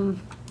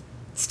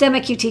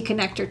STEMMA QT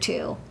connector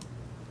too.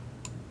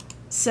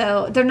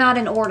 So they're not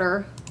in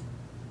order.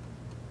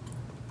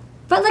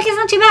 But like, it's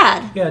not too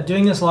bad. Yeah,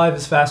 doing this live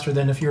is faster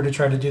than if you were to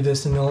try to do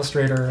this in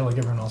Illustrator like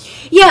everyone else.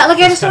 Yeah, like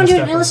I just want to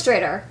do it in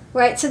Illustrator,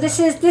 right? So this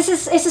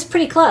is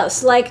pretty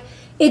close. Like,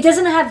 it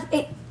doesn't have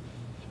it.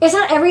 It's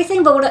not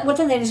everything, but one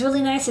thing that is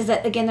really nice is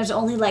that, again, there's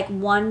only like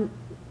one.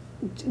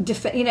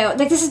 You know,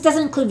 like this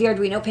doesn't include the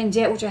Arduino pins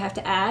yet, which I have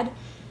to add.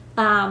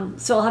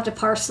 So I'll have to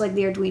parse like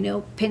the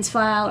Arduino pins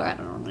file, or I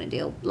don't know what I'm gonna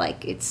do.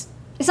 Like it's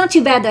not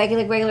too bad though. I get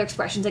like regular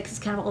expressions, like it's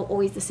kind of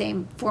always the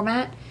same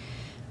format.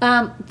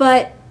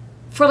 But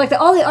for like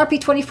all the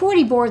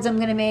RP2040 boards I'm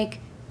gonna make,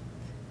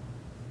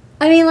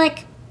 I mean,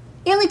 like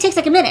it only takes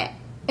like a minute,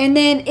 and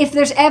then if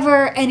there's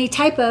ever any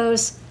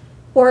typos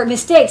or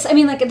mistakes, I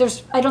mean, like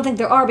I don't think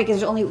there are,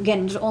 because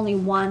there's only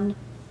one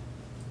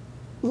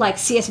like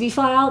CSV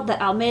file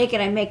that I'll make,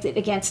 and I make it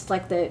against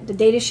like the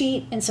data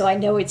sheet, and so I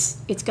know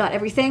it's got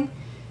everything.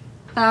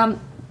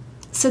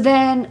 So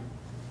then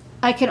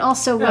I can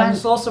also run.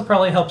 This will also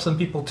probably help some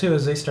people too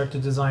as they start to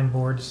design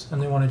boards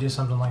and they want to do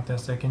something like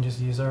this. They can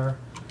just use our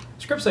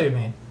scripts that you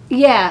made.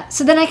 Yeah.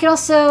 So then I can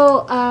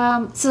also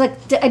so like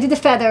I did the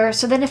feather.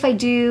 So then if I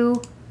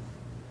do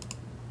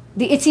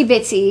the Itsy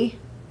Bitsy,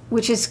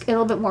 which is a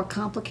little bit more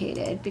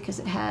complicated because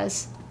it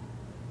has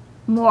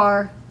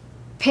more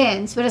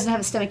pins, but it doesn't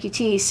have a STEMMA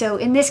QT. So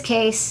in this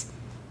case,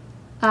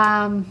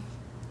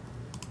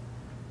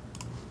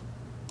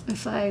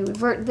 if I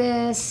revert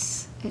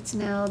this, it's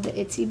now the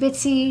Itsy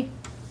Bitsy.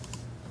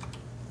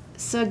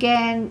 So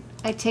again,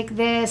 I take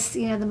this,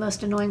 you know, the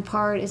most annoying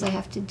part is I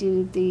have to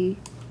do the...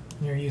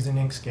 You're using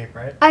Inkscape,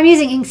 right? I'm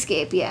using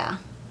Inkscape, yeah.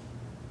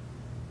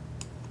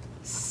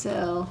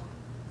 So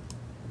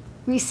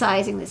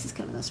resizing this is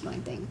kind of the most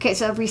annoying thing. Okay,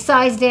 so I've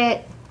resized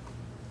it,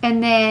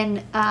 and then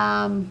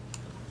the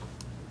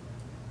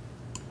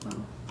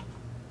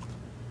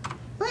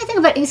only thing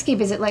about Inkscape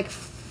is it like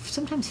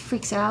sometimes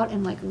freaks out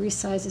and like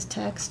resizes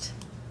text.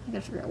 I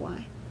gotta figure out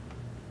why.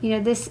 You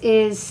know, this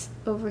is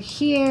over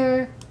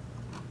here,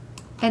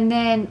 and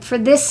then for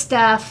this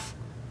stuff,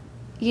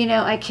 you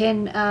know, I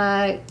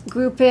can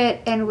group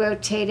it and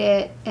rotate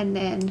it, and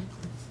then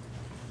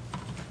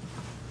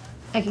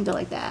I can go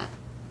like that.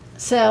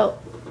 So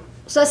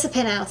that's the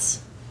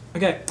pinouts.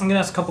 Okay, I'm gonna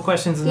ask a couple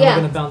questions and then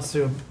we're gonna bounce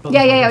through.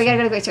 Yeah. We gotta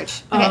go to Great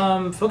Search.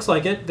 Okay. Folks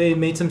like it. They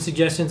made some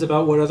suggestions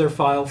about what other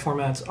file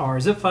formats are.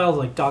 Zip files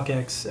like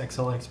DocX,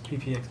 XLX,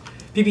 PPX,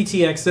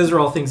 PPTX. Those are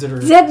all things that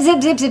are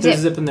zip. There's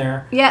zip in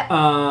there.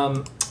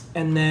 Yeah.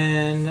 And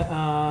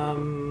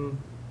then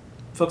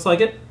folks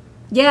like it.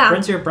 Yeah.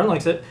 Brent's here. Brent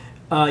likes it.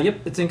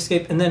 Yep, it's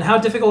Inkscape. And then how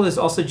difficult it is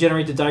also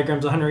generate the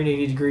diagrams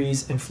 180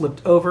 degrees and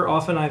flipped over.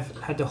 Often I've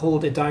had to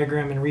hold a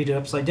diagram and read it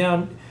upside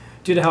down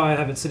due to how I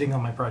have it sitting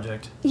on my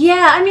project.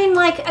 Yeah, I mean,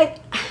 like,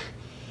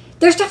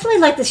 there's definitely,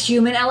 like, this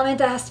human element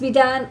that has to be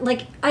done.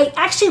 Like, I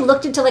actually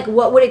looked into, like,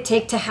 what would it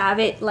take to have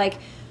it, like,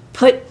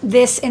 put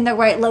this in the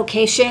right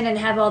location and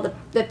have all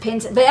the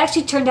pins. But it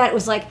actually turned out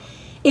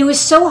it was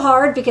so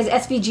hard because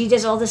SVG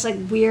does all this, like,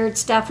 weird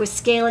stuff with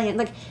scaling and,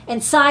 like,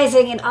 and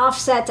sizing and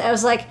offsets. I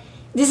was like,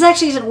 this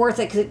actually isn't worth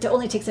it because it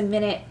only takes a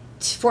minute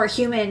for a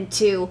human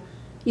to,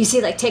 you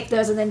see, like, take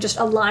those and then just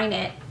align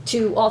it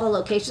to all the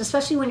locations,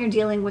 especially when you're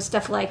dealing with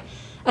stuff like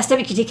a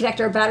STEMMA QT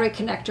connector, a battery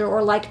connector,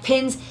 or like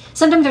pins.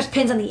 Sometimes there's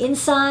pins on the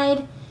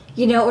inside,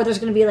 you know, or there's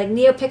going to be like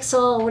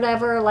NeoPixel or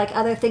whatever, like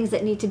other things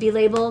that need to be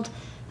labeled.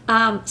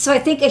 So I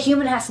think a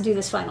human has to do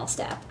this final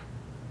step.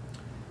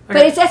 Okay.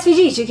 But it's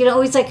SVG, so you can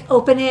always like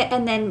open it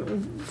and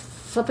then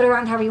flip it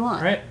around however you want.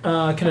 All right.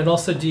 Can it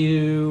also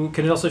show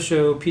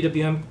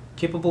PWM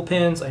capable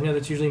pins? I know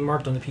that's usually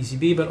marked on the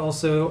PCB, but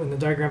also in the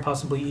diagram,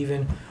 possibly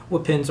even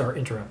what pins are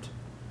interrupt.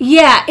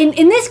 Yeah,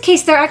 in this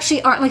case, there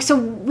actually aren't, like, so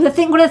one of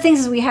the things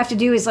is we have to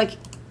do is, like,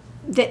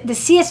 the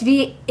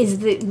CSV is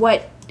the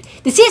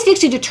CSV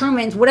actually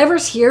determines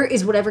whatever's here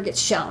is whatever gets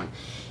shown.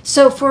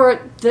 So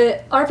for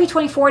the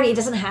RP2040, it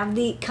doesn't have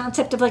the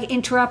concept of, like,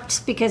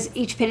 interrupts because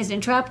each pin is an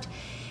interrupt.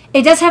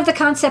 It does have the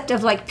concept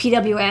of, like,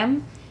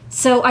 PWM.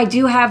 So I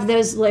do have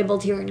those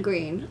labeled here in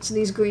green. So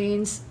these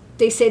greens,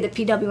 they say the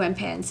PWM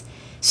pins.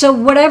 So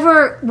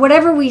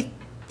whatever we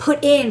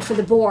put in for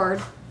the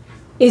board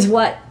is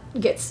what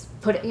gets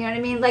put, you know what I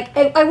mean? Like,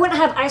 I wouldn't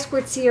have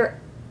I2C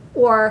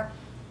or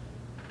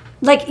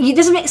like, it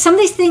doesn't make, some of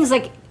these things,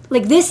 like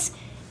this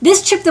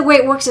chip, the way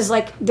it works is,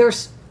 like,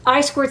 there's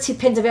I2C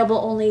pins available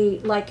only,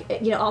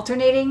 like, you know,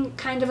 alternating,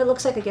 kind of, it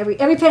looks like every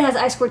pin has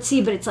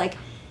I2C, but it's, like,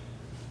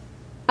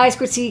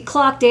 I2C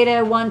clock,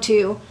 data, 1,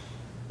 2.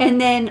 And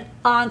then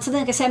on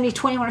something like a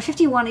 7021 or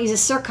 51, it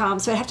uses Circom,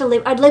 so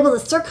I'd label the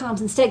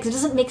Circoms instead, because it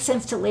doesn't make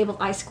sense to label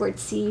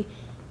I2C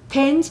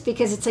pins,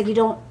 because it's like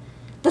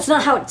that's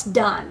not how it's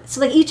done.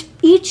 So like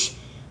each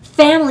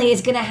family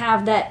is going to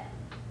have that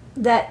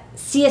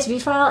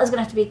CSV file is going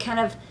to have to be kind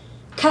of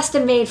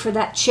custom made for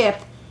that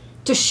chip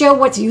to show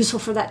what's useful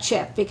for that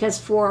chip, because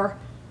for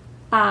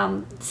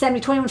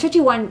 7021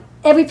 51,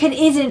 every pin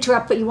is an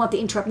interrupt, but you want the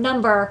interrupt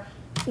number.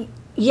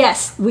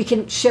 Yes, we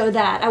can show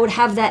that. I would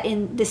have that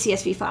in the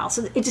CSV file.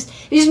 So it just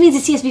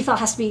means the CSV file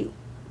has to be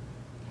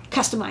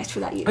customized for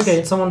that use. Okay,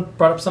 and someone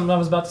brought up something I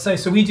was about to say.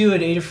 So we do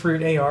an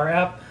Adafruit AR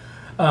app.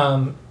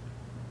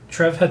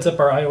 Trev heads up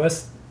our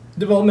iOS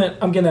development.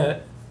 I'm going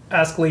to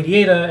ask Lady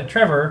Ada and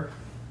Trevor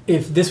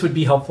if this would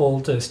be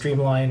helpful to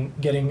streamline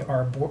getting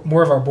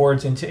more of our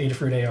boards into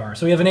Adafruit AR.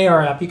 So we have an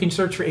AR app. You can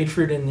search for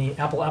Adafruit in the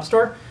Apple App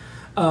Store.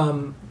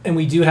 And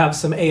we do have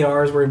some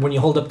ARs where when you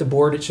hold up the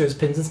board, it shows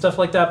pins and stuff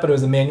like that, but it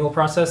was a manual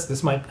process.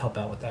 This might help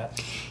out with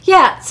that.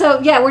 Yeah,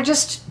 so yeah, we're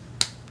just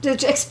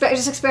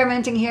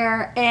experimenting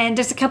here. And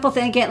there's a couple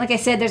things, again, like I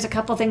said, there's a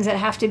couple things that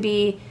have to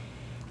be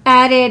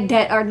added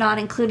that are not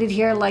included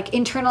here, like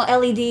internal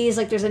LEDs,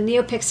 like there's a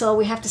NeoPixel.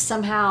 We have to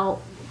somehow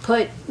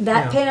put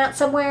that pin out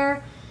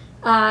somewhere,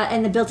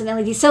 and the built-in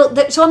LED. So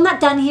I'm not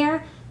done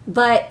here,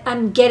 but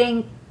I'm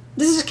getting...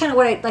 This is just kind of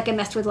what I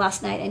messed with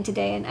last night and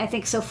today, and I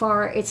think so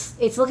far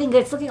it's looking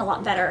good. It's looking a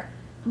lot better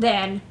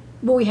than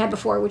what we had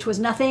before, which was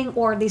nothing,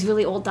 or these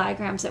really old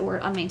diagrams that were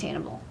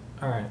unmaintainable.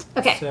 All right.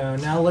 Okay. So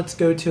now let's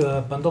go to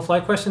a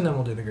Bundlefly question, then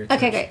we'll do the great search.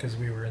 Okay, great. Because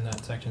we were in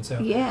that section. So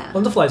yeah.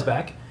 Bundlefly's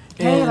back.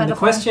 Hey, and the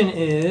question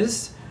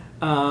is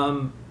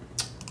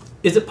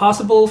it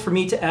possible for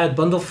me to add a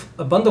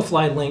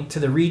Bundlefly link to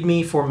the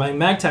README for my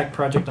MagTag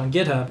project on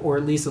GitHub, or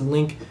at least a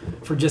link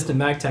for just the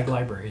MagTag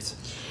libraries?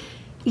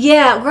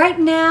 Yeah, right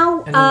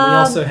now... And then we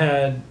also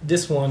had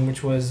this one,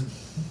 which was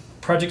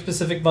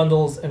project-specific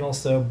bundles and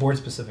also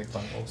board-specific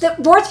bundles. The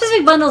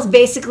board-specific bundles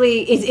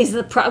basically is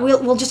the...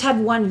 We'll just have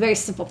one very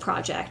simple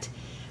project.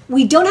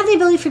 We don't have the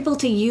ability for people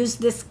to use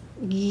this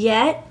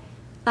yet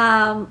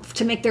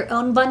to make their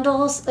own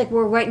bundles. Like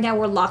right now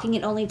we're locking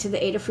it only to the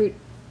Adafruit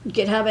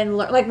GitHub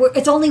and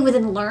it's only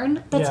within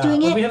Learn that's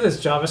doing it. We have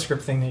this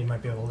JavaScript thing that you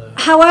might be able to...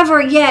 However,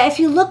 yeah, if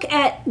you look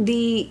at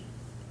the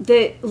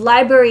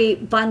library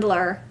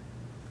bundler...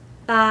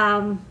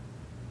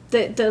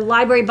 the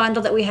library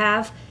bundle that we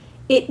have,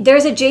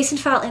 there's a JSON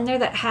file in there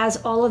that has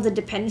all of the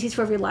dependencies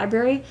for every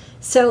library.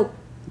 So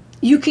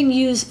you can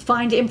use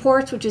find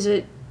imports, which is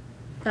a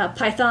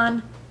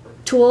Python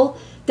tool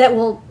that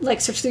will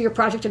search through your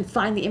project and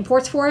find the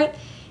imports for it.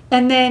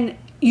 And then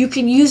you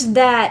can use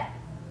that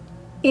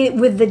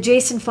with the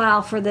JSON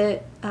file for the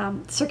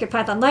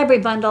CircuitPython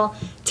library bundle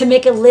to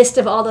make a list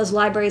of all those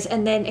libraries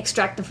and then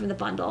extract them from the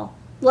bundle.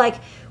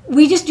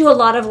 We just do a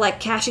lot of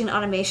caching and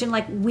automation.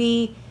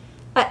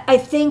 I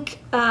think...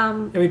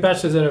 we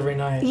batch those out every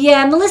night.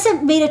 Yeah,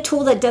 Melissa made a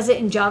tool that does it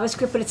in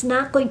JavaScript, but it's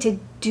not going to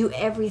do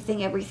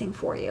everything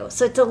for you.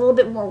 So it's a little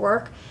bit more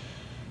work.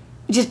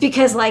 Just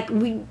because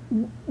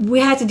we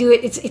had to do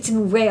it, it's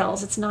in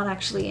Rails. It's not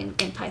actually in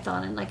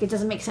Python, and it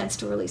doesn't make sense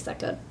to release that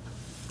code.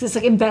 It's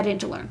embedded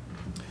into Learn.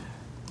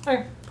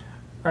 All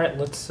right,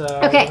 let's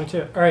okay. Go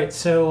to it. All right,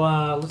 so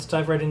let's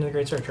dive right into the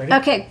great search. Ready?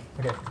 Okay.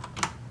 Okay.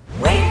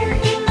 Where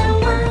in the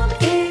world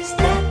is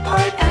that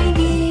part I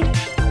need?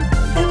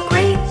 The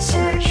great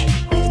search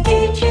with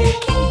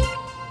DigiKey.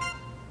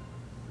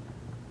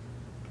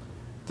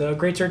 The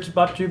great search is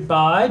brought to you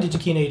by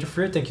DigiKey and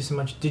Adafruit. Thank you so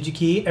much,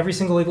 DigiKey. Every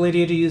single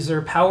Lady Ada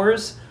user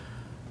powers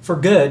for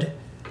good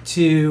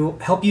to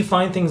help you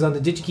find things on the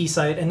DigiKey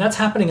site, and that's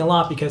happening a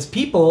lot because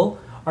people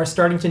are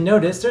starting to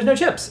notice there's no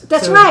chips.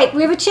 That's right.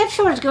 We have a chip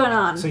shortage going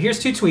on. So here's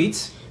 2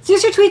 tweets. So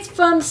here's 2 tweets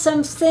from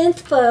some synth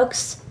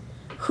folks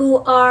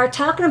who are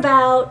talking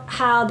about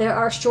how there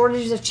are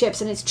shortages of chips,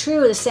 and it's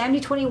true. The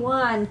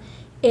SAMD21,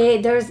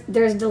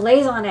 there's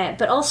delays on it,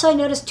 but also I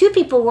noticed 2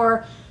 people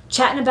were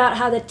chatting about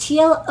how the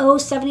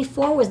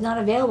TL074 was not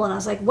available, and I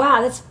was like,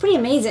 wow, that's pretty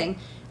amazing.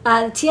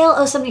 The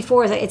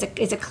TL074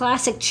 is a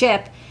classic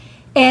chip,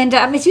 and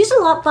it's used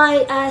a lot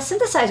by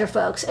synthesizer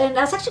folks, and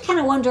I was actually kind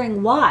of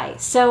wondering why.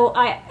 So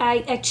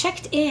I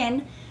checked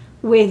in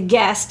with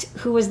Guest,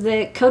 who was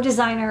the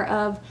co-designer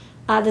of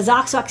the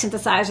Zoxox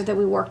synthesizer that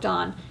we worked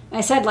on. And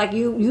I said,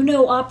 you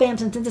know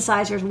op-amps and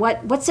synthesizers.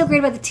 What's so great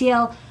about the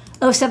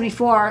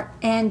TL074?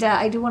 And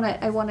I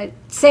want to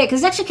say it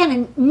because it's actually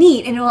kind of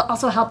neat, and it will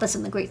also help us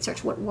in the great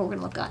search what we're going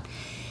to look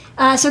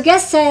on. So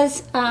Guest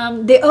says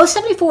the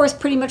 074 is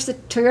pretty much the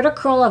Toyota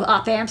Corolla of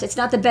op-amps. It's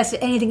not the best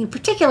at anything in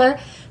particular,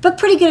 but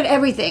pretty good at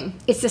everything.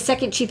 It's the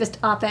second cheapest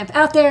op-amp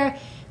out there.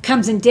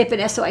 Comes in DIP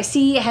and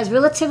SOIC. It has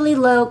relatively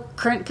low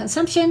current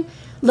consumption,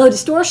 low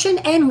distortion,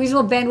 and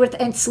reasonable bandwidth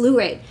and slew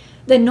rate.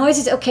 The noise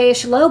is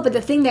okayish low, but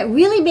the thing that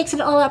really makes it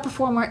an all-out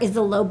performer is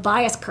the low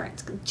bias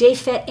current,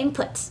 JFET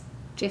inputs.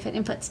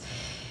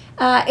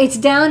 It's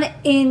down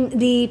in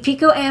the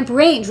picoamp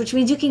range, which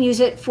means you can use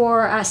it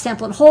for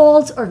sample and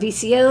holds or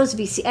VCOs,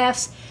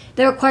 VCFs,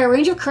 that require a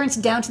range of currents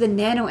down to the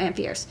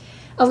nanoamperes.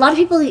 A lot of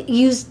people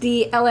use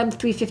the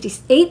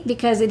LM358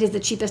 because it is the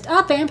cheapest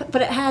op amp,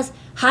 but it has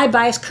high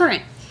bias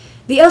current.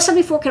 The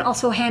 074 can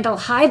also handle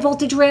high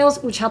voltage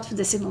rails, which helps with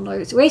the signal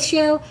noise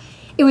ratio.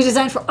 It was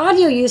designed for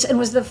audio use and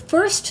was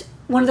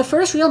one of the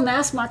first real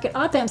mass market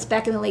op amps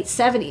back in the late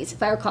 70s,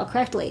 if I recall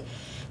correctly.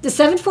 The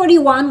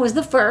 741 was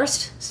the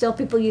first. Still,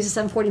 people use the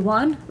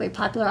 741, very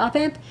popular op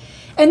amp.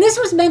 And this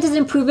was meant as an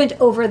improvement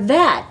over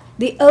that.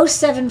 The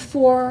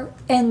 074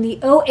 and the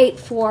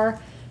 084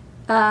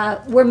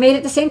 were made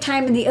at the same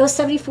time, and the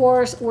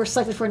 074s were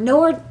selected for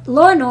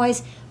lower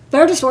noise,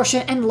 better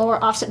distortion, and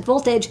lower offset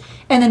voltage.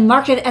 And then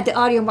marketed at the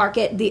audio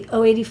market, the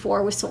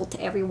 084 was sold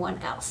to everyone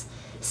else.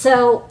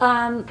 So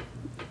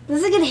this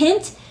is a good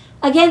hint.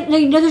 Again,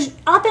 those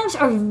op amps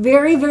are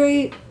very,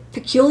 very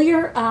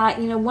peculiar.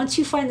 Once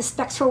you find the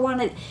specs for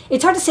one,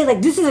 it's hard to say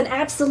like this is an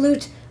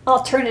absolute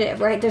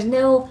alternative, right? It's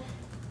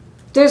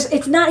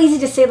not easy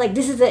to say like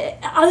this is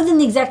other than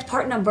the exact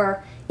part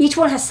number. Each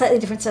one has slightly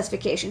different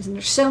specifications, and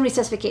there's so many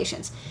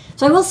specifications.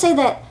 So I will say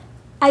that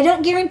I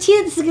don't guarantee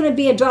that this is going to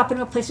be a drop-in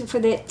replacement for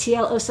the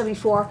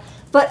TL074,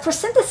 but for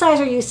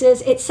synthesizer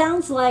uses, it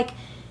sounds like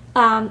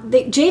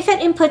the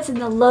JFET inputs in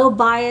the low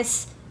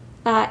bias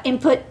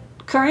input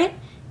current,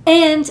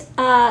 and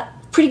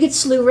pretty good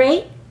slew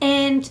rate,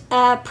 and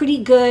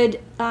pretty good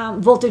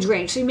voltage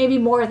range. So maybe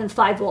more than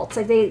 5 volts,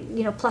 like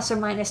plus or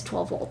minus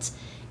 12 volts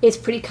is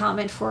pretty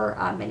common for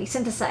many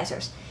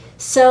synthesizers.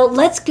 So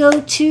let's go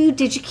to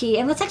DigiKey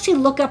and let's actually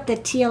look up the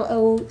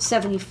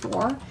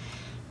TL074.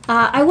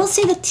 I will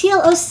say the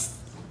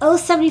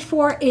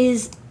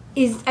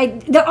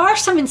TL074 there are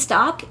some in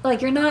stock.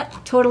 Like you're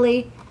not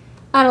totally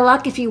out of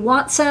luck if you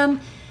want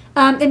some.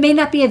 It may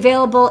not be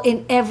available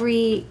in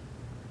every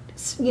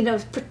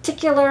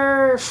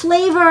particular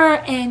flavor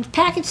and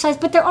package size,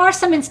 but there are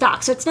some in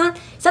stock. So it's not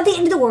the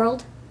end of the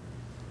world.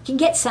 You can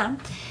get some.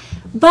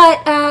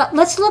 But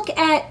let's look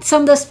at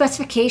some of the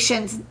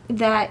specifications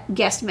that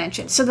Guest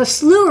mentioned. So the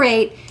slew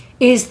rate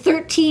is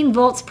 13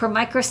 volts per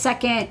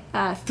microsecond,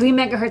 3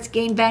 megahertz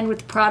gain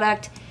bandwidth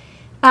product,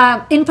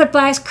 input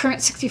bias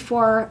current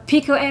 64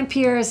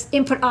 picoamperes,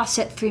 input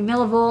offset 3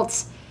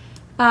 millivolts,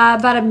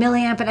 about a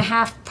milliamp and a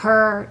half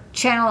per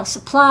channel of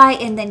supply,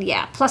 and then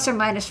plus or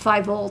minus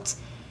 5 volts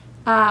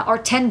or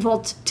 10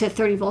 volts to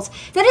 30 volts.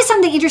 That is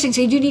something interesting.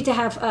 So you do need to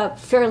have a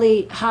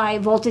fairly high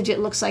voltage. It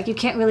looks like you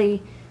can't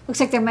really. Looks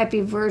like there might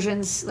be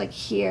versions like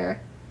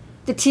here.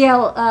 The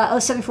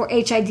TL074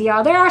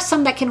 HIDR. There are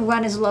some that can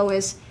run as low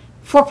as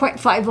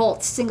 4.5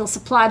 volts single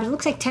supply, but it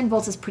looks like 10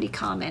 volts is pretty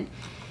common.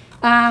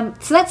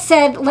 So that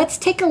said, let's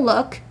take a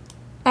look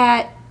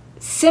at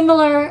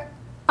similar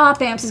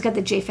op amps. It's got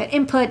the JFET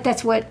input.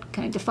 That's what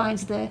kind of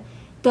defines the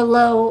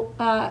low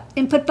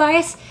input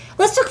bias.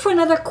 Let's look for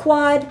another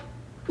quad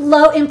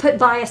low input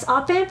bias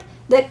op amp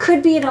that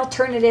could be an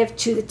alternative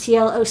to the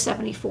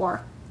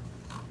TL074.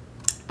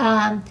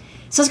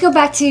 So let's go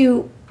back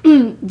to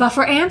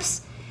buffer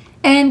amps,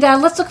 and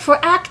let's look for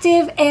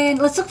active, and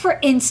let's look for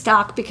in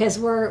stock, because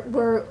we're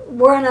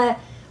not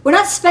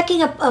speccing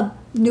up a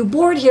new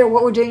board here.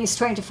 What we're doing is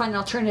trying to find an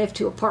alternative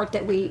to a part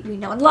that we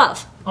know and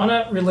love. On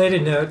a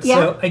related note,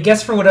 so I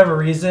guess for whatever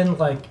reason,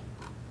 like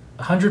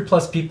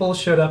 100+ people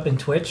showed up in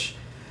Twitch.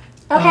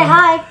 Okay,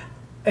 hi.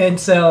 And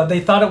so they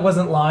thought it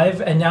wasn't live,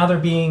 and now they're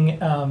being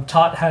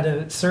taught how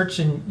to search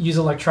and use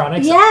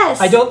electronics. Yes.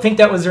 I don't think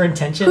that was their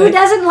intention. Who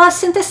doesn't love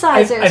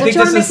synthesizers? I think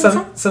this is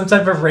some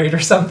type of raid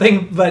or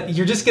something. But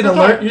you're just gonna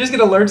learn. You're just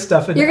gonna learn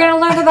stuff. You're gonna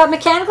learn about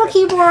mechanical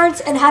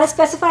keyboards and how to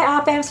specify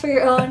op amps for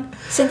your own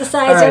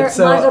synthesizer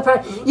modular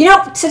product.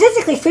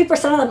 Statistically,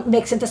 3% of them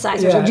make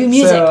synthesizers or do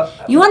music. So,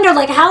 you wonder,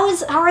 like, how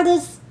are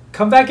those?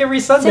 Come back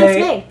every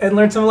Sunday and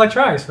learn some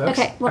electronics, folks.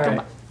 Okay,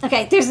 welcome.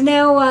 Okay, there's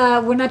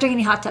no, we're not doing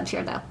any hot tubs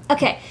here, though.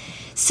 Okay,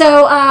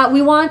 so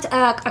we want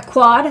a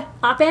quad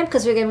op amp,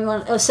 because we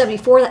want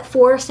 074. That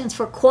 4 stands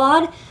for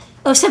quad.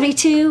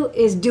 072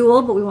 is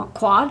dual, but we want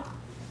quad.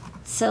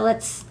 So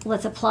let's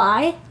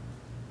apply.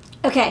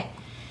 Okay,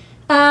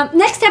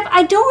 next step,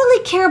 I don't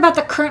really care about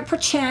the current per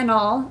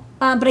channel,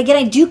 but again,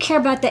 I do care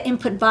about the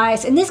input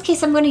bias. In this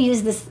case, I'm going to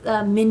use this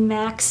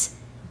min-max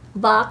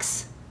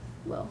box.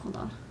 Whoa, hold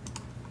on.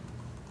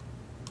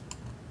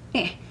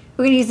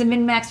 We're going to use the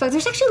min-max box.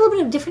 There's actually a little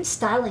bit of different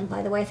styling,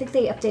 by the way. I think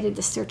they updated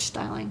the search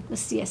styling. The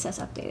CSS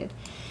updated.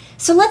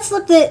 So let's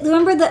look.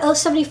 Remember the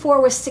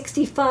 074 was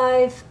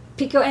 65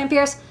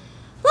 picoamperes?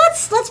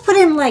 Let's put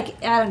in,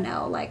 like, I don't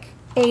know, like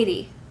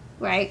 80,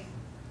 right?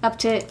 Up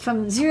to,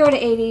 from 0 to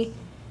 80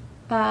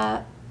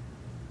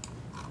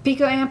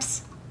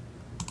 picoamps.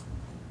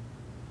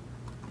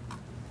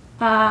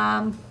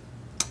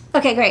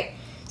 Okay, great.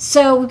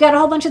 So we've got a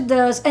whole bunch of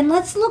those. And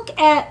let's look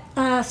at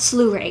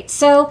slew rate.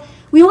 So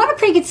we want a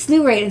pretty good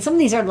slew rate, and some of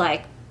these are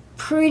like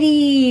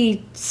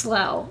pretty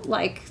slow,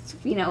 like,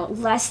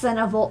 less than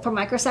a volt per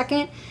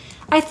microsecond.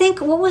 I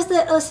think, what was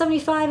the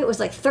 075? It was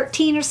like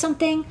 13 or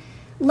something.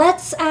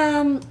 Let's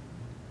find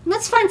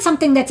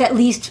something that's at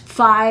least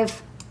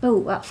 5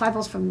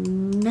 volts per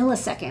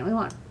millisecond. We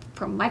want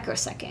per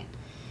microsecond.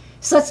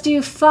 So let's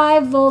do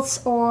 5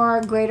 volts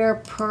or greater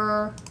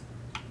per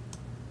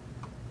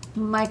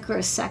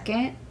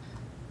microsecond.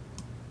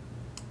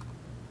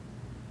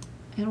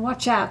 And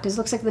watch out, because it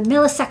looks like the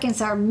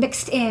milliseconds are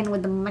mixed in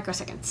with the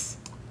microseconds.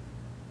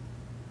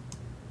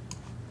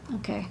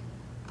 Okay,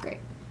 great.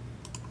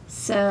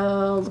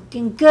 So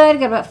looking good.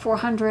 Got about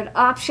 400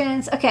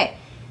 options. Okay.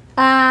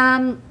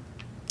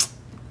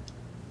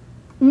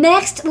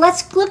 Next,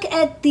 let's look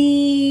at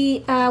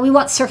the. We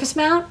want surface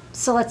mount,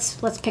 so let's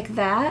pick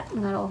that,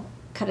 and that'll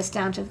cut us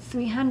down to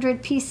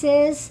 300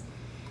 pieces.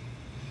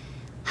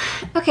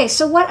 Okay,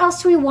 so what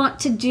else do we want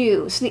to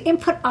do? So the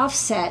input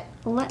offset.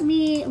 Let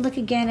me look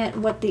again at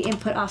what the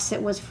input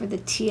offset was for the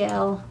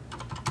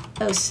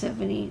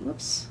TL070.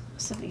 Whoops,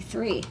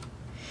 73.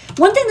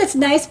 One thing that's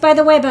nice, by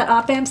the way, about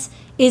op amps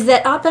is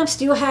that op amps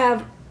do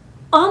have,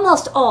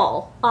 almost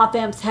all op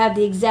amps have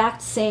the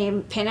exact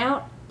same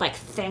pinout, like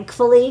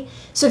thankfully.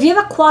 So if you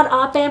have a quad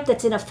op amp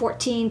that's in a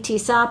 14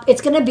 TSOP,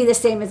 it's going to be the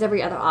same as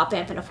every other op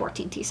amp in a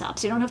 14 TSOP.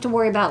 So you don't have to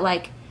worry about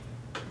like,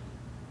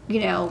 you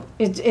know,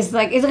 it's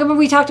like what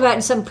we talked about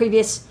in some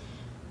previous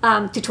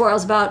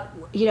tutorials about,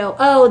 you know,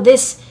 oh,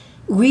 this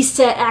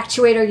reset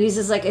actuator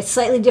uses like a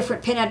slightly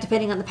different pinout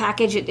depending on the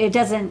package.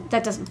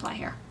 That doesn't apply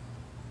here.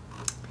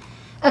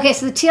 Okay,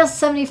 so the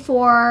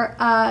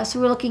TL74, so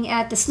we're looking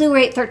at the slew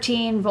rate,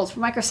 13 volts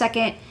per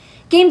microsecond.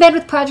 Gain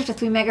bandwidth project at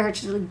 3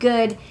 megahertz is really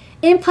good.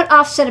 Input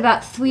offset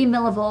about 3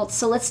 millivolts,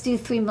 so let's do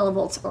 3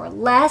 millivolts or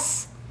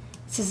less.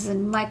 This is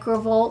in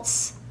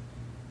microvolts.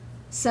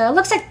 So it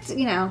looks like,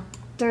 you know,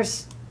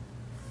 there's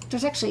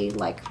actually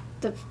like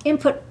the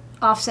input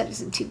offset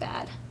isn't too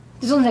bad.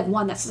 There's only like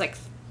one that's like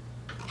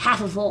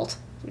half a volt.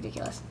 It's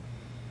ridiculous.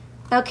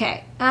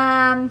 Okay.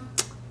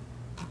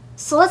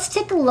 So let's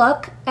take a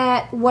look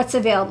at what's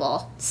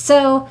available.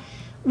 So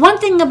one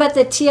thing about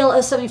the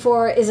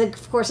TL074 is,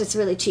 of course, it's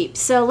really cheap.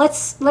 So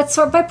let's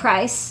sort by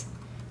price.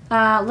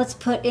 Let's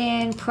put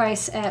in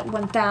price at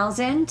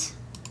 1,000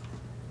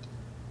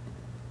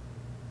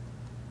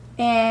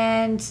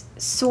 and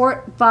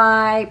sort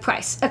by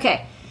price.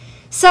 Okay.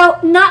 So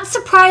not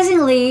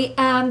surprisingly,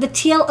 the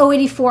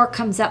TL084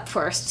 comes up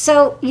first.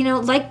 So, you know,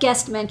 like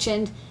Guest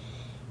mentioned,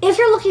 if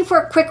you're looking for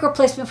a quick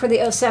replacement for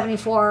the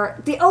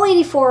 074, the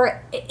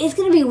 084 is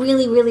going to be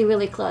really, really,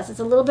 really close. It's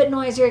a little bit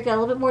noisier, got a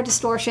little bit more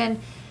distortion,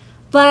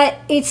 but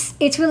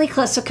it's really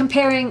close. So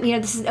comparing, you know,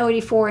 this is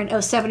 084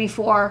 and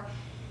 074.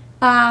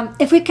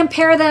 If we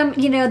compare them,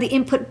 you know, the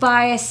input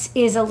bias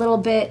is a little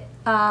bit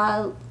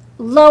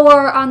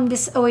lower on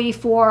this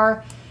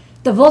 084.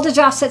 The voltage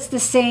offset's the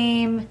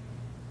same.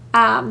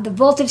 The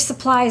voltage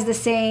supply is the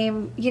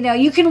same. You know,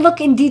 you can look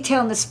in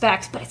detail in the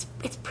specs, but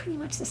it's pretty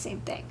much the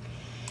same thing.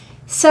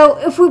 So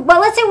if we, well,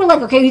 let's say we're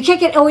like, okay, we can't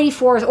get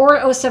 084s or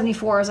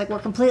 074s, like we're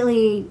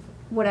completely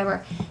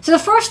whatever. So the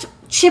first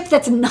chip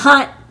that's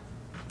not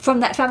from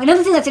that family.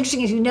 Another thing that's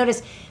interesting is you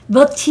notice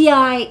both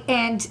TI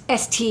and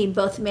ST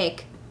both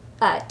make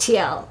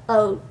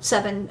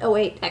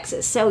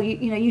TL0708Xs. So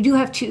you know you do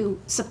have two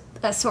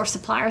source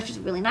suppliers, which is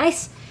really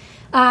nice.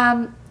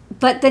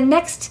 But the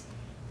next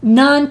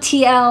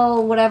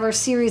non-TL whatever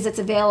series that's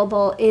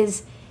available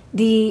is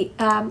the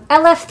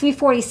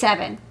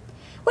LF347,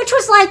 which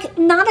was like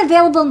not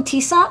available in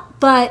TSOP,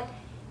 but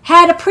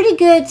had a pretty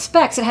good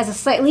specs. It has a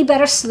slightly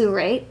better slew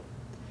rate.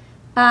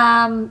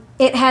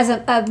 It has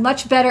a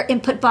much better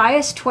input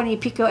bias, 20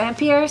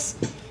 picoamperes.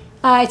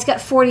 It's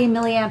got 40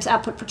 milliamps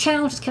output per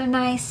channel, which is kind of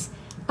nice.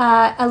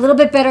 A little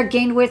bit better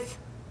gain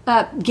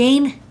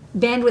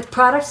bandwidth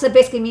product. So that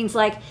basically means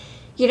like,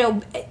 you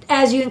know,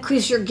 as you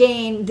increase your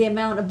gain, the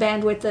amount of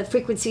bandwidth, the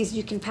frequencies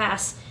you can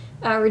pass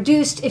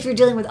reduced. If you're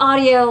dealing with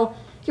audio,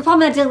 you're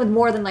probably not dealing with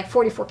more than like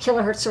 44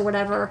 kilohertz or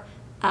whatever.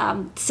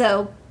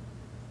 So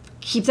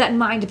keep that in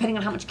mind depending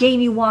on how much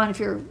gain you want, if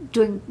you're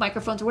doing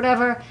microphones or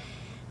whatever.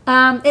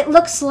 It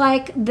looks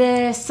like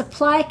the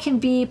supply can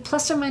be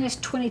plus or minus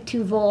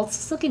 22 volts.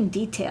 Let's look in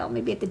detail,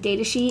 maybe at the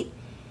data sheet,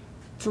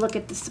 to look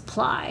at the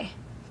supply.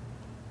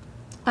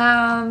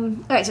 All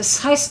right,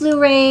 so high slew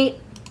rate,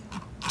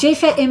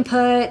 JFET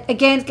input.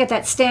 Again, it's got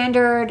that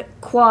standard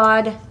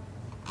quad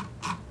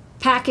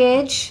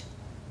package.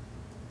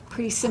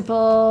 Pretty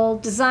simple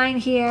design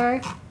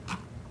here.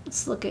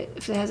 Let's look at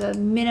if it has a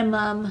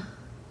minimum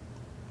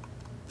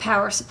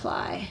power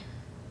supply.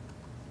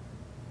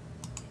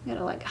 You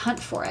gotta like hunt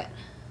for it.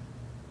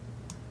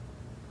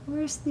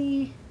 Where's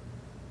the...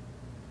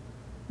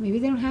 Maybe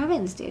they don't have it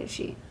in this data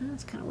sheet. Oh,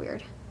 that's kind of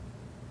weird.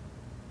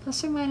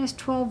 Plus or minus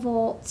 12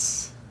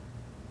 volts.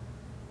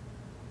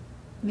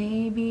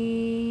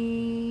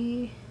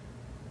 Maybe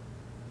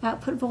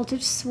output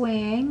voltage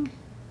swing.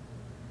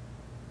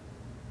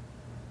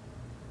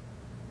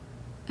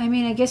 I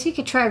mean, I guess you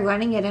could try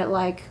running it at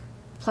like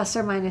plus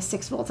or minus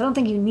 6 volts. I don't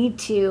think you need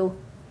to.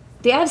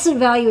 The absolute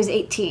value is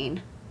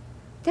 18.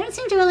 They don't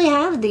seem to really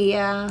have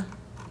the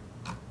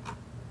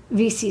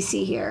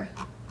VCC here.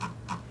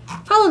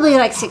 Probably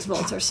like 6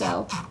 volts or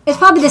so. It's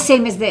probably the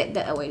same as the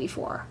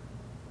 084.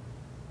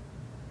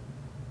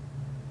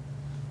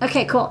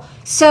 Okay, cool.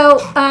 So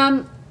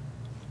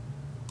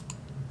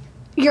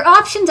your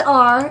options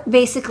are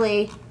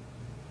basically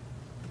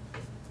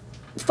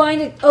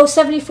find an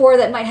 074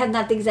 that might have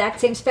not the exact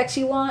same specs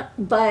you want,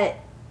 but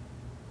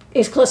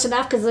is close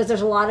enough because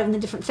there's a lot of them in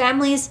different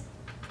families.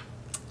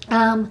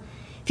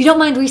 If you don't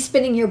mind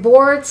respinning your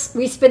boards,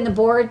 respin the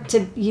board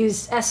to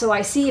use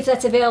SOIC if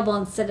that's available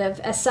instead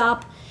of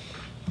SOP.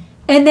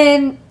 And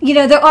then,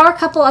 there are a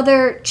couple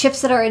other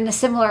chips that are in a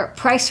similar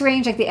price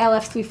range, like the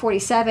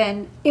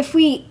LF347. If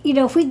we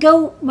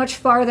go much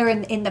farther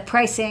in the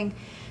pricing,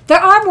 there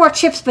are more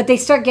chips, but they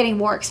start getting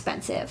more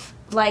expensive.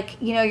 Like,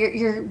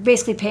 you're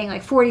basically paying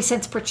like 40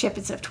 cents per chip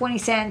instead of 20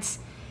 cents.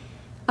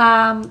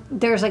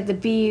 There's like the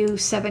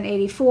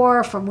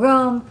BU784 from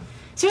Rome.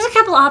 So there's a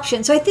couple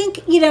options. So I think,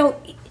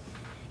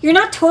 you're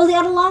not totally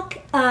out of luck,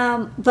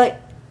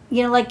 but,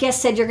 like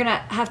Guest said, you're going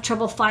to have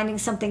trouble finding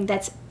something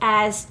that's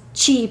as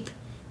cheap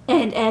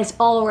and as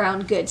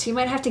all-around good. So you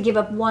might have to give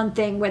up one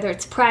thing, whether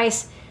it's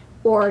price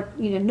or,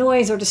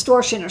 noise or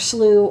distortion or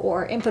slew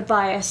or input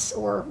bias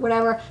or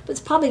whatever. But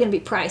it's probably going to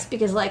be price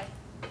because, like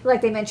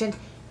they mentioned,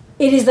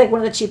 it is like one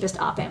of the cheapest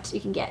op amps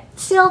you can get.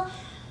 Still,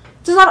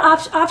 there's a lot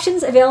of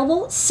options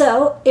available.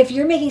 So if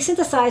you're making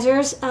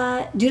synthesizers,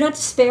 do not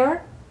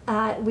despair.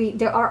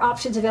 There are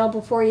options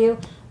available for you.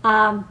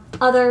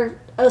 Other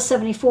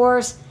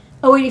 074s,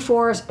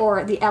 084s,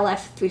 or the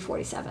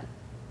LF347.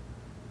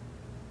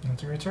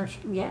 That's a great search.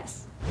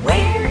 Yes.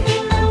 Where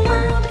in the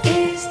world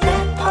is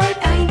that part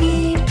I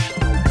need?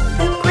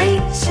 The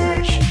Great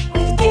Search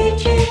with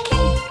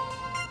DigiKey.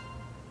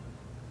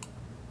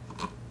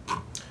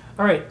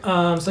 All right, so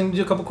I'm going to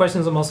do a couple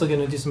questions. I'm also going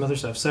to do some other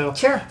stuff. So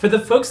Sure. for the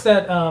folks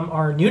that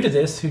are new to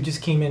this, who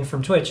just came in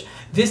from Twitch,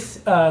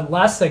 this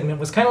last segment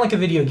was kind of like a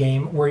video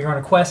game where you're on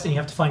a quest and you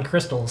have to find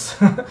crystals.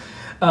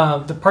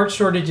 The part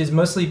shortage is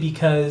mostly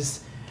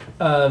because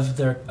of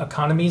the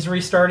economies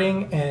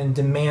restarting and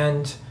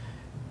demand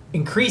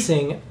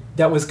increasing.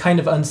 That was kind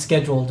of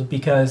unscheduled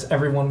because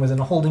everyone was in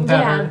a holding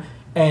pattern. Yeah.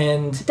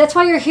 And That's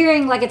why you're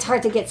hearing like it's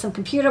hard to get some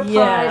computer parts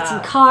Yeah.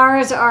 and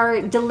cars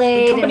are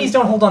delayed. companies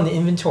don't hold on to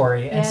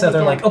inventory, and Yeah, so they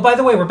they're like, don't. "Oh, by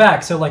the way, we're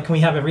back. So like, can we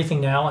have everything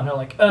now?" And they're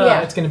like,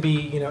 Yeah. It's going to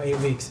be 8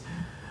 weeks."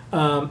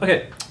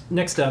 Okay,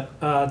 next up,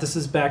 this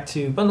is back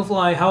to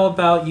Bundlefly. How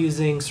about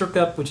using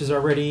CircUp, which is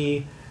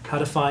already how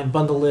to find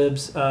bundle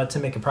libs to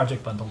make a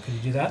project bundle? Can you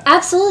do that?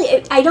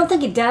 Absolutely. I don't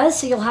think it does,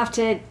 so you'll have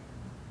to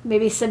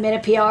maybe submit a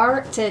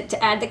PR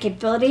to add the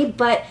capability,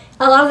 but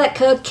a lot of that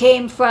code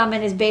came from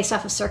and is based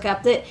off of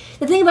CircUp. The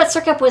thing about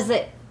CircUp was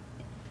that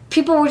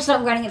people were just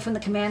not running it from the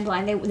command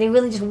line. They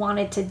really just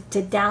wanted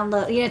to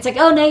download. It's like,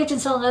 oh, now you have to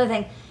install another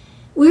thing.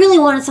 We really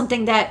wanted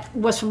something that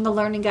was from the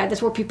learning guide.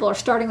 That's where people are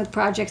starting with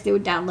projects. They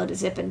would download a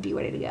zip and be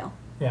ready to go.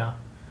 Yeah.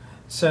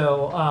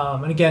 So,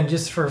 and again,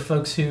 just for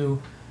folks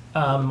who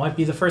might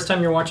be the first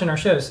time you're watching our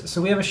shows,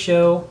 so we have a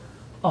show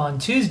on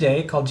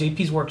Tuesday called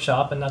JP's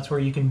Workshop, and that's where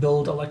you can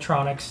build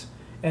electronics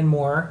and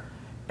more.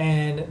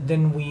 And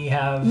then we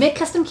have Make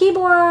custom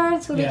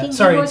keyboards. We're making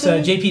keyboards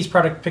it's JP's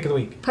product pick of the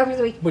week,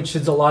 Perfect week. which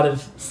is a lot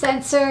of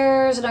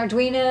Sensors and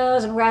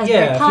Arduinos and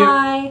Raspberry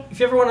Pi. If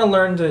you ever want to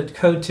learn to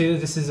code too,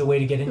 this is a way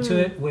to get into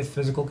it with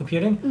physical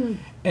computing.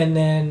 And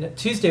then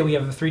Tuesday we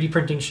have a 3D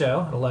printing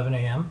show at 11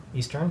 a.m.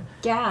 Eastern.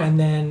 Yeah. And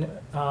then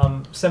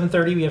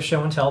 7:30 we have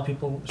show and tell.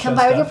 People show Come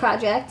by with your stuff.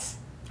 projects.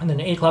 And then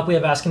at 8 o'clock we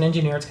have Ask an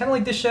Engineer. It's kind of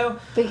like this show,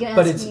 But you can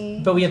but ask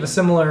me. we have a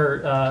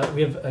similar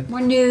we have More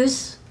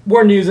news.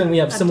 more news, and we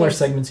have similar Updates.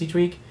 segments each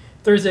week.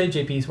 Thursday,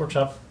 JP's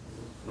Workshop.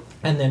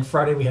 And then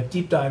Friday, we have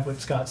Deep Dive with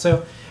Scott.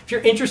 So if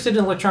you're interested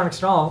in electronics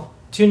at all,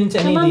 tune into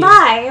any Come of on these.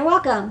 by. You're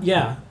welcome.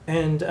 Yeah.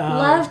 And,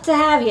 Love to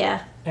have you.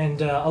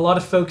 and a lot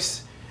of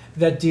folks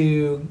that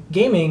do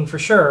gaming, for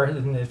sure,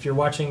 and if you're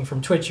watching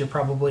from Twitch, you're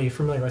probably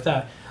familiar with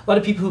that. A lot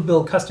of people who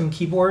build custom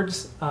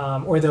keyboards,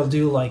 or they'll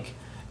do like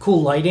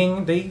cool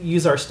lighting, they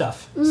use our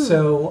stuff.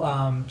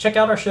 So check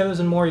out our shows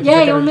and more. You can Yeah,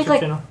 check you out our want to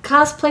make YouTube like channel.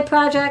 cosplay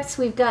projects?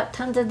 We've got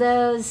tons of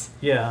those.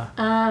 Yeah.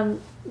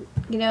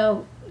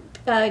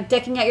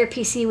 Decking out your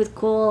PC with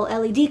cool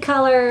LED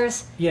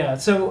colors. Yeah,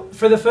 so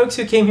for the folks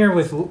who came here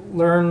with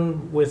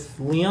Learn with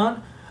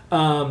Leon,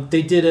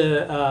 they did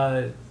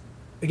I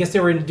guess they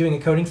were doing a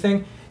coding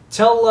thing.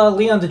 Tell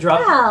Leon to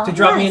drop Oh,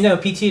 me a nice.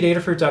 note,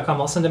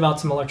 pt@adafruit.com. I'll send him out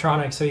some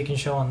electronics so you can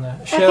show on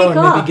the show Okay, and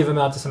cool. maybe give them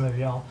out to some of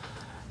y'all.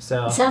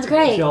 So Sounds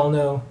great. If y'all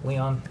know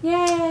Leon,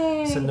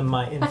 Yay. send them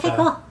my info. Okay,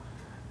 cool.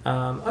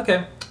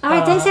 Okay. All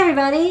right, thanks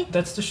everybody.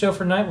 That's the show for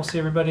tonight. We'll see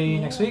everybody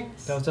next week.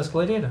 Yes. That was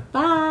Descalade Data.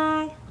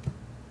 Bye.